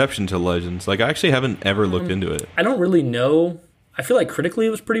the reception to Legends? Like, I actually haven't ever looked into it. I don't really know. I feel like critically it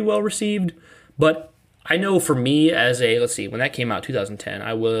was pretty well received, but I know for me let's see, when that came out, 2010,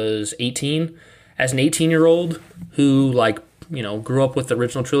 I was 18. As an 18-year-old who, grew up with the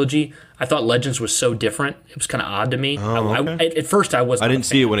original trilogy, I thought Legends was so different. It was kind of odd to me. At first, I wasn't. I didn't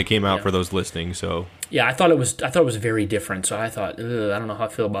see it when it came out for those listening, so. Yeah, I thought it was very different, so I thought, I don't know how I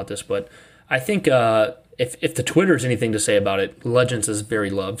feel about this, but I think if the Twitter's anything to say about it, Legends is very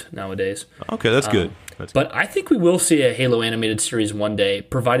loved nowadays. Okay, that's good. But I think we will see a Halo animated series one day,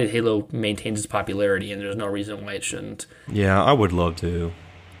 provided Halo maintains its popularity, and there's no reason why it shouldn't. Yeah, I would love to.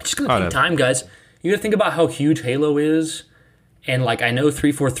 It's just going to take time, guys. You got to think about how huge Halo is, and I know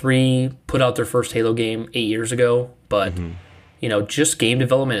 343 put out their first Halo game 8 years ago, but just game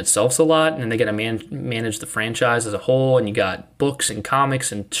development itself's a lot, and then they got to manage the franchise as a whole, and you got books and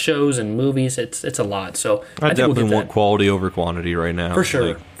comics and shows and movies. It's a lot. So I definitely want quality over quantity right now. For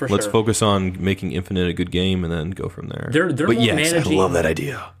sure. Let's focus on making Infinite a good game and then go from there. But yes, I love that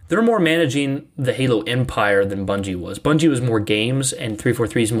idea. They're more managing the Halo empire than Bungie was. Bungie was more games, and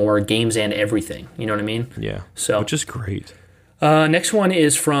 343 is more games and everything. You know what I mean? Yeah. So, which is great. Next one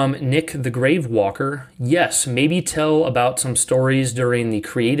is from Nick the Gravewalker. Yes, maybe tell about some stories during the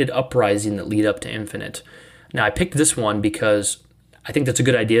created uprising that lead up to Infinite. Now, I picked this one because I think that's a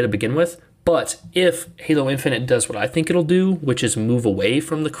good idea to begin with, but if Halo Infinite does what I think it'll do, which is move away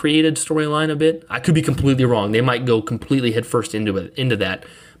from the created storyline a bit, I could be completely wrong. They might go completely headfirst into that,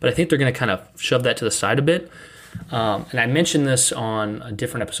 but I think they're going to kind of shove that to the side a bit. And I mentioned this on a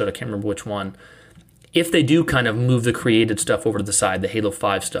different episode, I can't remember which one. If they do kind of move the created stuff over to the side, the Halo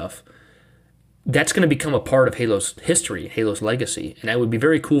 5 stuff, that's going to become a part of Halo's history, Halo's legacy. And that would be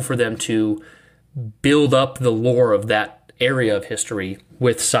very cool for them to build up the lore of that area of history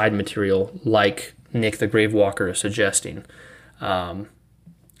with side material like Nick the Gravewalker is suggesting. I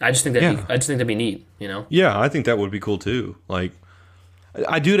just think that'd be neat, Yeah, I think that would be cool too.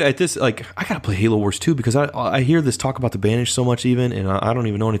 I do it at this, I gotta play Halo Wars 2 because I hear this talk about the Banished so much even, and I don't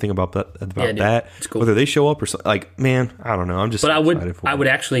even know anything about that. It's cool. Whether they show up or something, man, I don't know. I'm just excited for it. I would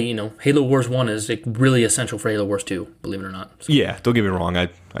actually, Halo Wars 1 is really essential for Halo Wars 2, believe it or not. So. Yeah, don't get me wrong. I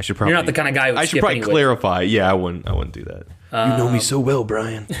should probably. You're not the kind of guy who would I should probably clarify. Yeah, I wouldn't do that. You know me so well,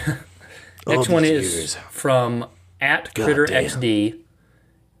 Brian. Next one is from @CritterXD.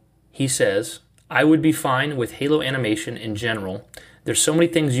 He says, I would be fine with Halo animation in general. There's so many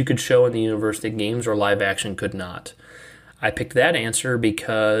things you could show in the universe that games or live action could not. I picked that answer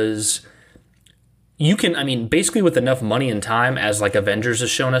because you can, basically with enough money and time, as Avengers has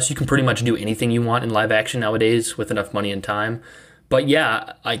shown us, you can pretty much do anything you want in live action nowadays with enough money and time. But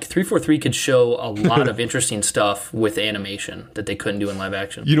yeah, 343 could show a lot of interesting stuff with animation that they couldn't do in live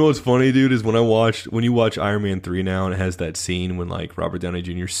action. You know what's funny, dude, is when you watch Iron Man 3 now, and it has that scene when Robert Downey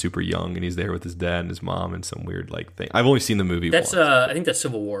Jr. is super young and he's there with his dad and his mom and some weird thing. I've only seen the movie once. I think that's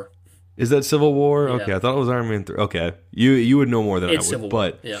Civil War. Is that Civil War? Yeah. Okay, I thought it was Iron Man 3. Okay, you would know more than I would. Civil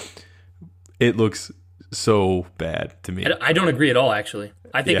War. Yeah. It looks so bad to me. I don't agree at all, actually.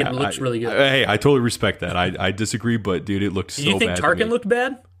 I think it looks really good. Hey, I totally respect that. I disagree, but dude, it looked so bad. Do you think Tarkin looked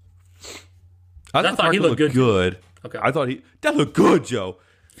bad? I thought he looked good. Okay. I thought that looked good, Joe.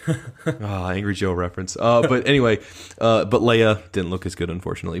 Angry Joe reference. But anyway, but Leia didn't look as good,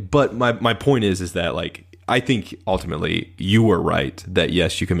 unfortunately. But my point is that I think ultimately you were right that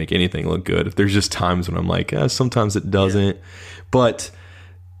yes, you can make anything look good. There's just times when I'm sometimes it doesn't. Yeah. But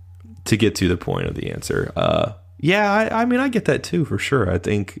to get to the point of the answer, yeah, I mean, I get that too for sure. I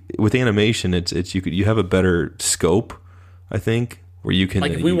think with animation, it's you have a better scope. I think where you can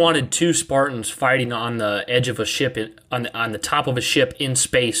like if we wanted two Spartans fighting on the edge of a ship on the top of a ship in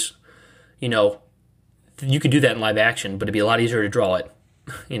space, you know, you could do that in live action, but it'd be a lot easier to draw it,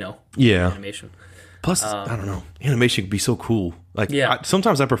 you know. Yeah. Animation. Plus, I don't know, animation could be so cool. Like yeah.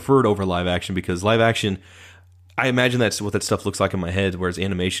 Sometimes I prefer it over live action because live action, I imagine that's what that stuff looks like in my head, whereas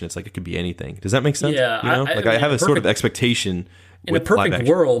animation, it's like it could be anything. Does that make sense? Yeah. You know? I have a sort of expectation. In a perfect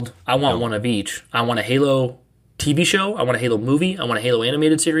world, I want one of each. I want a Halo TV show. I want a Halo movie. I want a Halo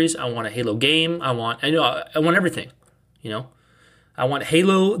animated series. I want a Halo game. I want everything. You know, I want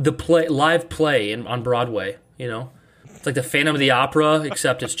Halo live play on Broadway. You know, it's like the Phantom of the Opera,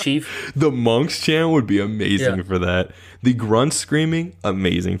 except it's Chief. The Monks chant would be amazing for that. The grunts screaming,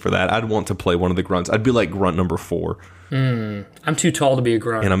 amazing for that. I'd want to play one of the grunts. I'd be like grunt number 4. I'm too tall to be a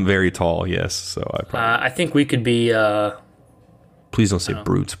grunt, and I'm very tall. Yes, so I think we could be. Please don't say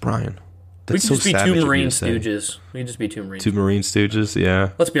brutes, Brian. That's we could just be two Marine Stooges. We could just be two Marine. Two Marine Stooges,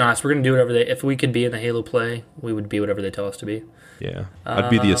 yeah. Let's be honest. We're gonna do whatever if we could be in the Halo play, we would be whatever they tell us to be. Yeah, I'd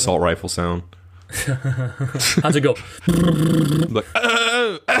be the assault rifle sound. How's it go? Like,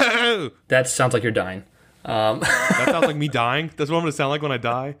 oh. That sounds like you're dying. That sounds like me dying. That's what I'm gonna sound like when I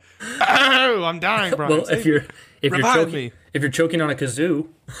die. Oh, I'm dying, Brian. Well, if you're choking on a kazoo,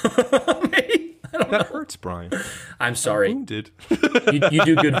 maybe. That hurts, Brian. I'm sorry. I'm wounded. you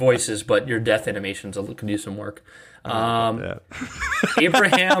do good voices, but your death animations could do some work.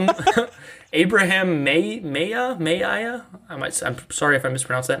 Abraham Maya. I'm sorry if I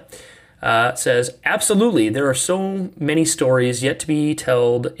mispronounced that. Says absolutely. There are so many stories yet to be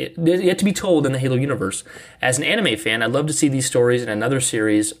told in the Halo universe. As an anime fan, I'd love to see these stories in another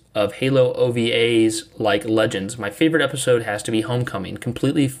series of Halo OVAs like Legends. My favorite episode has to be Homecoming.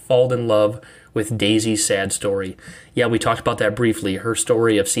 Completely fall in love with Daisy's sad story. Yeah, we talked about that briefly. Her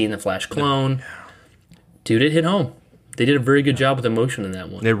story of seeing the Flash clone. Dude, it hit home. They did a very good job with emotion in that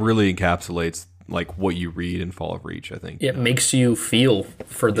one. It really encapsulates like what you read in Fall of Reach, I think. It makes you feel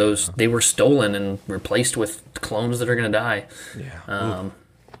for those. They were stolen and replaced with clones that are going to die. Yeah.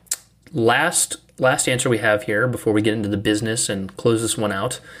 Last answer we have here before we get into the business and close this one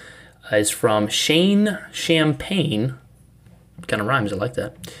out is from Shane Champagne. Kind of rhymes. I like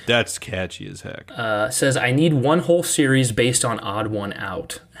that. That's catchy as heck. Says, I need one whole series based on Odd One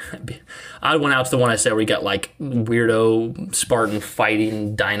Out. Odd One Out's the one I said where you got like weirdo Spartan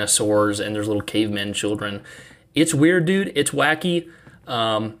fighting dinosaurs and there's little cavemen children. It's weird, dude. It's wacky.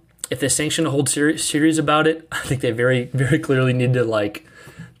 If they sanction a whole series about it, I think they very, very clearly need to like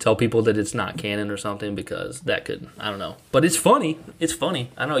tell people that it's not canon or something because that could, I don't know. But it's funny. It's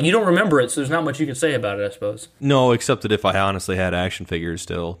funny. I don't know. You don't remember it, so there's not much you can say about it, I suppose. No, except that if I honestly had action figures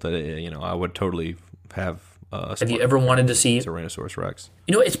still, that I would totally have. Have you ever wanted to see Tyrannosaurus Rex?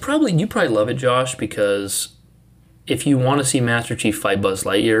 You know, you probably love it, Josh, because if you want to see Master Chief fight Buzz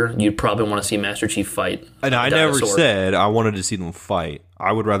Lightyear, you'd probably want to see Master Chief fight. And I never said I wanted to see them fight.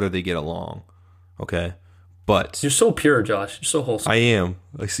 I would rather they get along. Okay. But you're so pure, Josh. You're so wholesome. I am.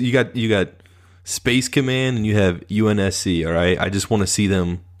 Like, so you got Space Command and you have UNSC. All right. I just want to see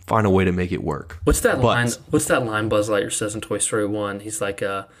them find a way to make it work. What's that line? What's that line Buzz Lightyear says in Toy Story 1? He's like,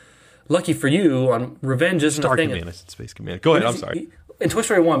 "Lucky for you, on revenge isn't Star a thing." Command. I said Space Command. Go ahead. I'm sorry. In Toy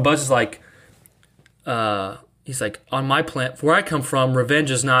Story 1, Buzz is like, he's like, on my planet, where I come from, revenge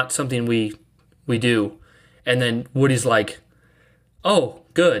is not something we do. And then Woody's like, oh,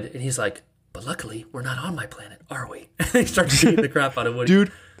 good. And he's like, but luckily, we're not on my planet, are we? And he starts beating the crap out of Woody.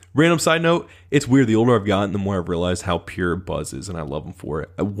 Dude, random side note, it's weird. The older I've gotten, the more I've realized how pure Buzz is, and I love him for it.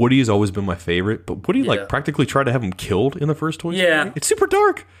 Woody has always been my favorite, but Woody practically tried to have him killed in the first Toy Story. Yeah. It's super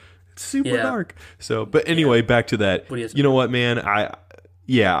dark. It's super dark. So, but anyway, back to that. You know what, man?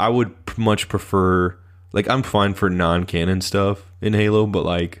 I would much prefer, like, I'm fine for non-canon stuff in Halo, but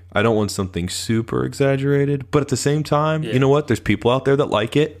like, I don't want something super exaggerated. But at the same time, you know what? There's people out there that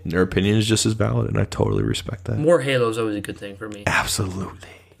like it, and their opinion is just as valid, and I totally respect that. More Halo is always a good thing for me. Absolutely.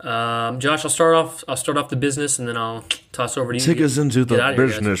 Josh, I'll start off the business, and then I'll toss over to you. Take us into the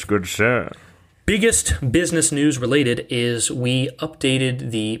business, good sir. Biggest business news related is we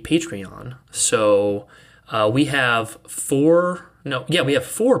updated the Patreon. So we have four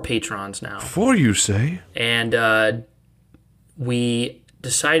patrons now. 4, you say? And we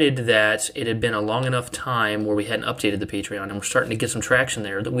decided that it had been a long enough time where we hadn't updated the Patreon, and we're starting to get some traction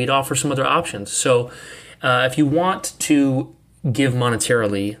there, that we'd offer some other options. So if you want to give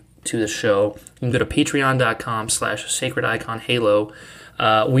monetarily to the show, you can go to patreon.com/sacrediconhalo.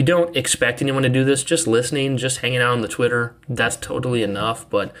 We don't expect anyone to do this. Just listening, just hanging out on the Twitter, that's totally enough.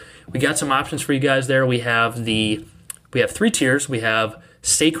 But we got some options for you guys there. We have 3 tiers. We have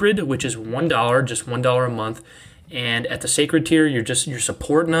Sacred, which is $1, just $1 a month. And at the Sacred tier, you're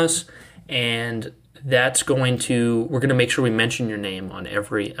supporting us, and we're going to make sure we mention your name on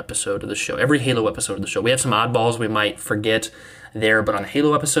every episode of the show, every Halo episode of the show. We have some oddballs we might forget there, but on the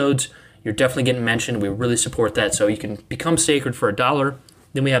Halo episodes, you're definitely getting mentioned. We really support that, so you can become Sacred for $1.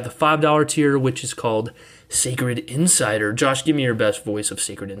 Then we have the $5 tier, which is called Sacred Insider. Josh, give me your best voice of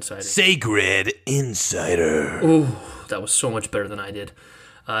Sacred Insider. Sacred Insider. Ooh, that was so much better than I did.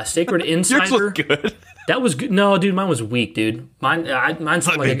 Sacred Insider. Yours looked good. That was good. No, dude, mine was weak, dude. Mine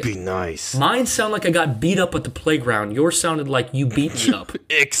sounded like be nice. Mine sounded like I got beat up at the playground. Yours sounded like you beat me up.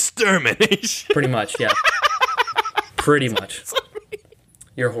 Extermination. Pretty much, yeah. Pretty much.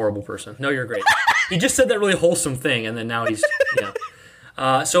 You're a horrible person. No, you're great. He just said that really wholesome thing, and then now he's,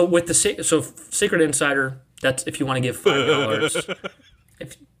 So with the Sacred Insider, that's if you want to give $5.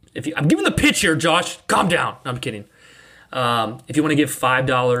 I'm giving the pitch here, Josh. Calm down. No, I'm kidding. If you want to give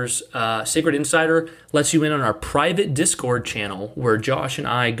 $5, Sacred Insider lets you in on our private Discord channel where Josh and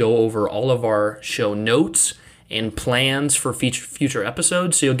I go over all of our show notes and plans for future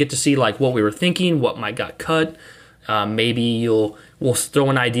episodes. So you'll get to see like what we were thinking, what might got cut. Maybe we'll throw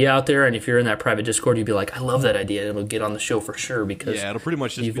an idea out there, and if you're in that private Discord, you'll be like, I love that idea, and it'll get on the show for sure because it'll pretty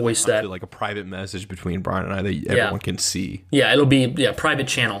much just you be voiced like a private message between Brian and I that everyone can see. Yeah, it'll be private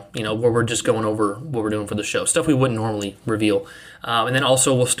channel, where we're just going over what we're doing for the show, stuff we wouldn't normally reveal, and then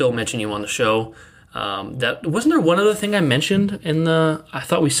also we'll still mention you on the show. That wasn't there one other thing I mentioned I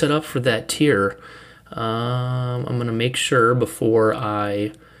thought we set up for that tier. I'm gonna make sure before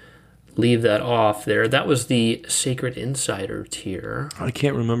I leave that off there. That was the Sacred Insider tier. I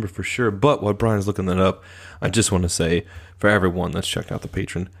can't remember for sure, but while Brian's looking that up, I just want to say for everyone that's checked out the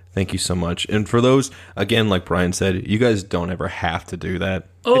Patreon, thank you so much. And for those, again, like Brian said, you guys don't ever have to do that.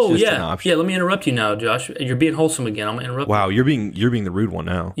 Oh, it's just yeah. an option. Yeah, let me interrupt you now, Josh. You're being wholesome again. I'm going to interrupt you. Wow, you're being the rude one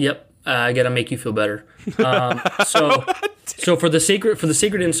now. Yep. I got to make you feel better. So for the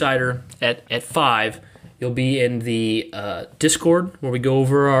Sacred Insider at $5, you'll be in the Discord where we go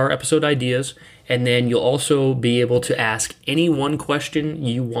over our episode ideas, and then you'll also be able to ask any one question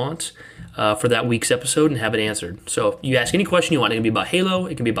you want for that week's episode and have it answered. So you ask any question you want. It can be about Halo.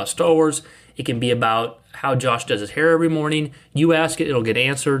 It can be about Star Wars. It can be about how Josh does his hair every morning. You ask it, it'll get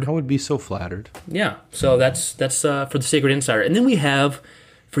answered. I would be so flattered. Yeah, so that's for the Sacred Insider. And then we have,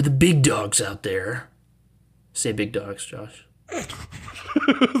 for the big dogs out there, say big dogs, Josh.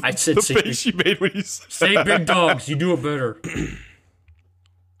 I said the face you made when you said say big dogs. You do it better.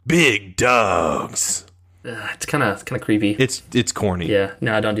 Big dogs. It's kind of creepy. It's corny. Yeah,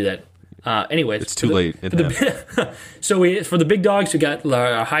 no, don't do that. Anyways, it's too late. So for the big dogs, we got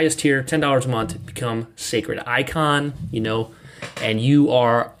our highest tier, $10 a month, become Sacred Icon. And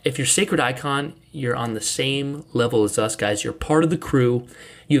if you're Sacred Icon, you're on the same level as us, guys. You're part of the crew.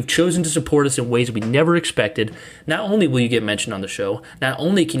 You have chosen to support us in ways we never expected. Not only will you get mentioned on the show, not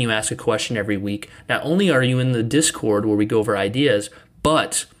only can you ask a question every week, not only are you in the Discord where we go over ideas,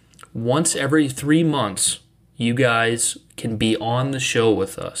 but once every 3 months, you guys can be on the show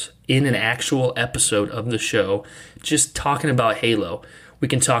with us in an actual episode of the show, just talking about Halo. We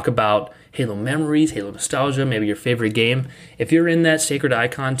can talk about Halo memories, Halo nostalgia, maybe your favorite game. If you're in that Sacred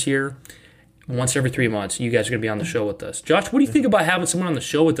Icon tier, once every 3 months, you guys are going to be on the show with us. Josh, what do you think about having someone on the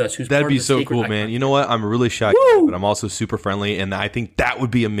show with us who's That'd part be of the so Sacred cool, Icon? man. You know what? I'm really shy, but I'm also super friendly, and I think that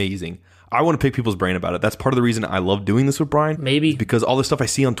would be amazing. I want to pick people's brain about it. That's part of the reason I love doing this with Brian. Maybe. Because all the stuff I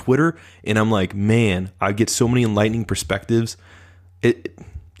see on Twitter, and I'm like, man, I get so many enlightening perspectives.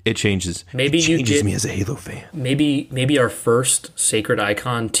 It changes. Maybe it changes me as a Halo fan. Maybe our first Sacred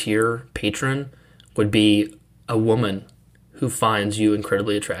Icon tier patron would be a woman who finds you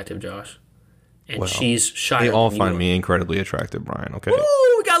incredibly attractive, Josh. And she's shy. They all find me incredibly attractive, Brian. Okay.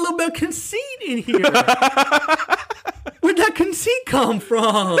 Ooh, we got a little bit of conceit in here. Where'd that conceit come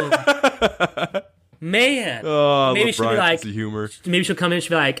from? Man. Oh, maybe she'll be like, humor. Maybe she'll come in and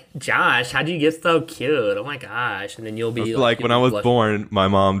she'll be like, Josh, how'd you get so cute? Oh my gosh. And then you'll be like when I was born, my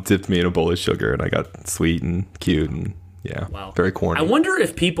mom dipped me in a bowl of sugar and I got sweet and cute and very corny. I wonder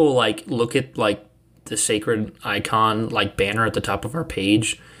if people look at the Sacred Icon banner at the top of our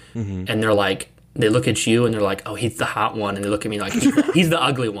page and they're like, they look at you and they're like, oh, he's the hot one. And they look at me like, he's the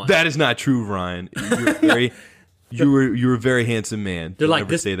ugly one. That is not true, Ryan. You're a very handsome man. They're like,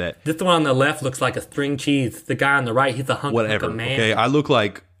 never say that. This one on the left looks like a string cheese. The guy on the right, he's a hunk of a man. Okay, I look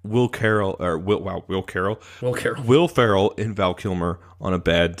like Will Carroll or Will Carroll Will Carroll. Will Ferrell and Val Kilmer on a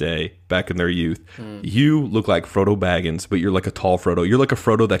bad day back in their youth. You look like Frodo Baggins, but you're like a tall Frodo. You're like a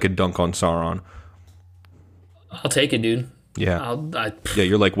Frodo that could dunk on Sauron. I'll take it, dude. Yeah. Yeah,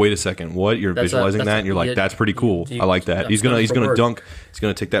 you're like, wait a second, what? You're visualizing that, and you're like, that's pretty cool. I like that. He's gonna dunk. He's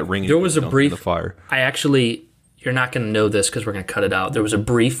gonna take that ring. There was a brief in the fire. You're not gonna know this because we're gonna cut it out. There was a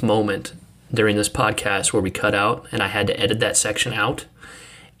brief moment during this podcast where we cut out, and I had to edit that section out.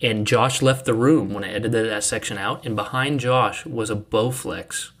 And Josh left the room when I edited that section out, and behind Josh was a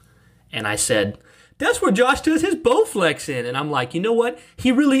Bowflex, and I said, "That's where Josh does his Bowflex in." And I'm like, you know what?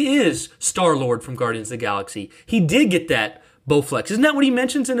 He really is Star-Lord from Guardians of the Galaxy. He did get that Bowflex. Isn't that what he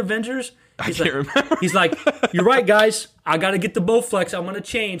mentions in Avengers? I can't remember. He's like, "You're right, guys. I got to get the Bowflex. I'm going to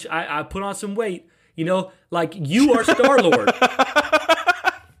change. I put on some weight. You know, like you are Star-Lord."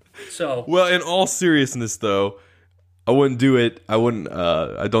 So, well, in all seriousness, though, I wouldn't do it. I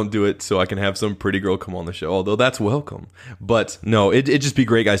don't do it so I can have some pretty girl come on the show, although that's welcome. But no, it'd just be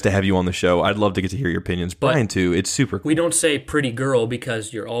great, guys, to have you on the show. I'd love to get to hear your opinions. Brian, too. It's super cool. We don't say pretty girl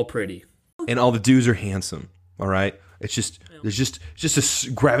because you're all pretty. And all the dudes are handsome, all right? There's just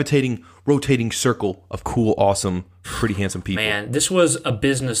a gravitating, rotating circle of cool, awesome, pretty handsome people. Man, this was a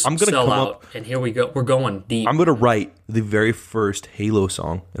business sellout, and here we go. We're going deep. I'm going to write the very first Halo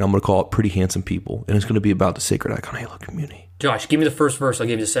song, and I'm going to call it Pretty Handsome People, and it's going to be about the Sacred Icon Halo community. Josh, give me the first verse. I'll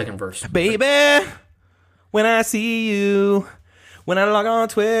give you the second verse. Baby, when I see you, when I log on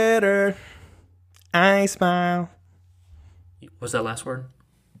Twitter, I smile. What's that last word?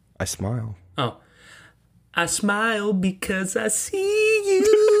 I smile. Oh. I smile because I see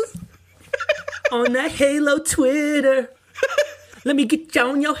you on that Halo Twitter. Let me get you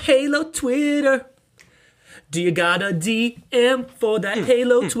on your Halo Twitter. Do you got a DM for that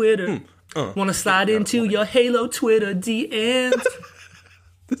Halo Twitter? Wanna slide into your Halo Twitter DMs?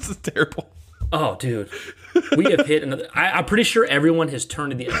 This is terrible. Oh, dude. We have hit another... I'm pretty sure everyone has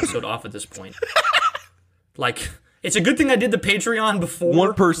turned the episode off at this point. Like, it's a good thing I did the Patreon before.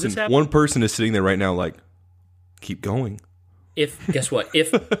 One person is sitting there right now like, keep going. Guess what?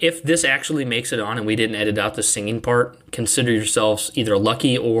 If this actually makes it on and we didn't edit out the singing part, consider yourselves either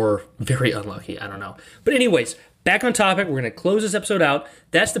lucky or very unlucky. I don't know. But anyways, back on topic. We're going to close this episode out.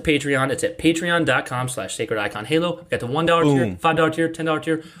 That's the Patreon. It's at patreon.com/sacrediconhalo. We got the $1 tier, $5 tier, $10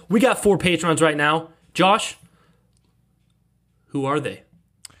 tier. We got 4 patrons right now. Josh, who are they?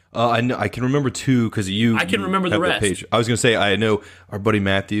 I know. I can remember 2 because I can remember the rest. I was going to say, I know our buddy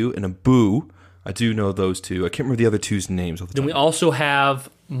Matthew and Abu. I do know those 2. I can't remember the other 2's names. Then we also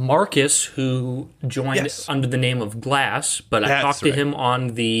have Marcus, who joined under the name of Glass, but I talked to him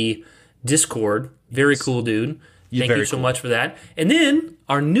on the Discord. Very cool dude. Thank you so much for that. And then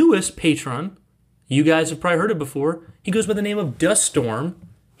our newest patron, you guys have probably heard it before. He goes by the name of Dust Storm.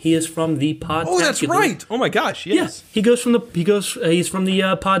 He is from the Podtacular. Oh, that's right. Oh my gosh, yes. Yeah, he's from the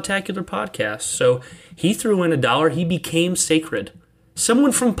Podtacular podcast. So he threw in $1. He became sacred.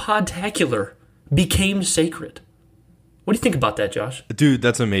 Someone from Podtacular became sacred. What do you think about that, Josh? Dude,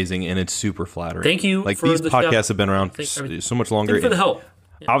 that's amazing, and it's super flattering. Thank you. Like, these podcasts have been around so much longer. Thank you for the help.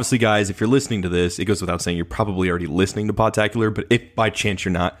 Yeah. Obviously, guys, if you're listening to this, it goes without saying you're probably already listening to Podtacular, but if by chance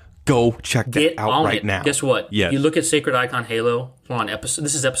you're not, go check that out right now. Guess what? Yes. You look at Sacred Icon Halo, we're on this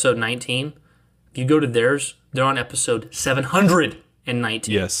is episode 19. If you go to theirs, they're on episode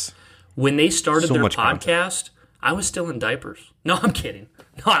 719. Yes. When they started their podcast, I was still in diapers. No, I'm kidding.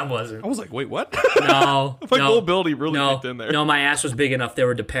 No, I wasn't. I was like, wait, what? No. My gullibility really kicked in there. No, my ass was big enough. There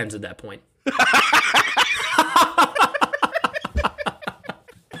were Depends at that point.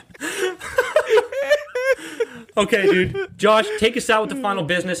 Okay, dude. Josh, take us out with the final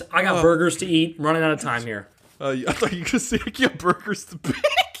business. I got burgers to eat. I'm running out of time here. I thought you were going to say I got burgers to bake.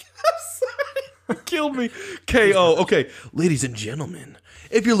 Killed me. KO. Okay, ladies and gentlemen,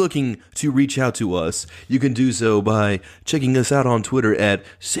 if you're looking to reach out to us, you can do so by checking us out on Twitter at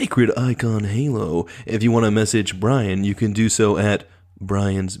Sacred Icon Halo. If you want to message Brian, you can do so at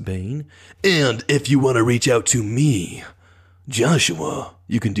Brian's Bane. And if you want to reach out to me, Joshua,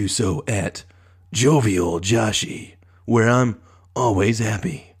 you can do so at Jovial Joshi, where I'm always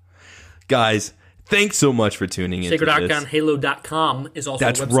happy. Guys, thanks so much for tuning in. SacredIconHalo.com is also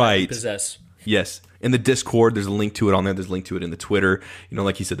a website we possess. Yes. In the Discord, there's a link to it on there. There's a link to it in the Twitter. You know,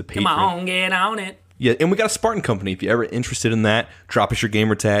 like you said, the Patreon. Come on, get on it. Yeah, and we got a Spartan Company. If you're ever interested in that, drop us your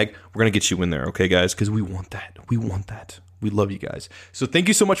gamer tag. We're going to get you in there, okay, guys? Because we want that. We want that. We love you guys. So thank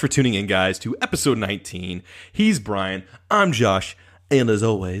you so much for tuning in, guys, to episode 19. He's Brian. I'm Josh. And as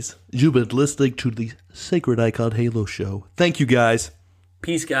always, you've been listening to the Sacred Icon Halo show. Thank you, guys.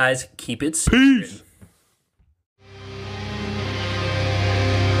 Peace, guys. Keep it Peace.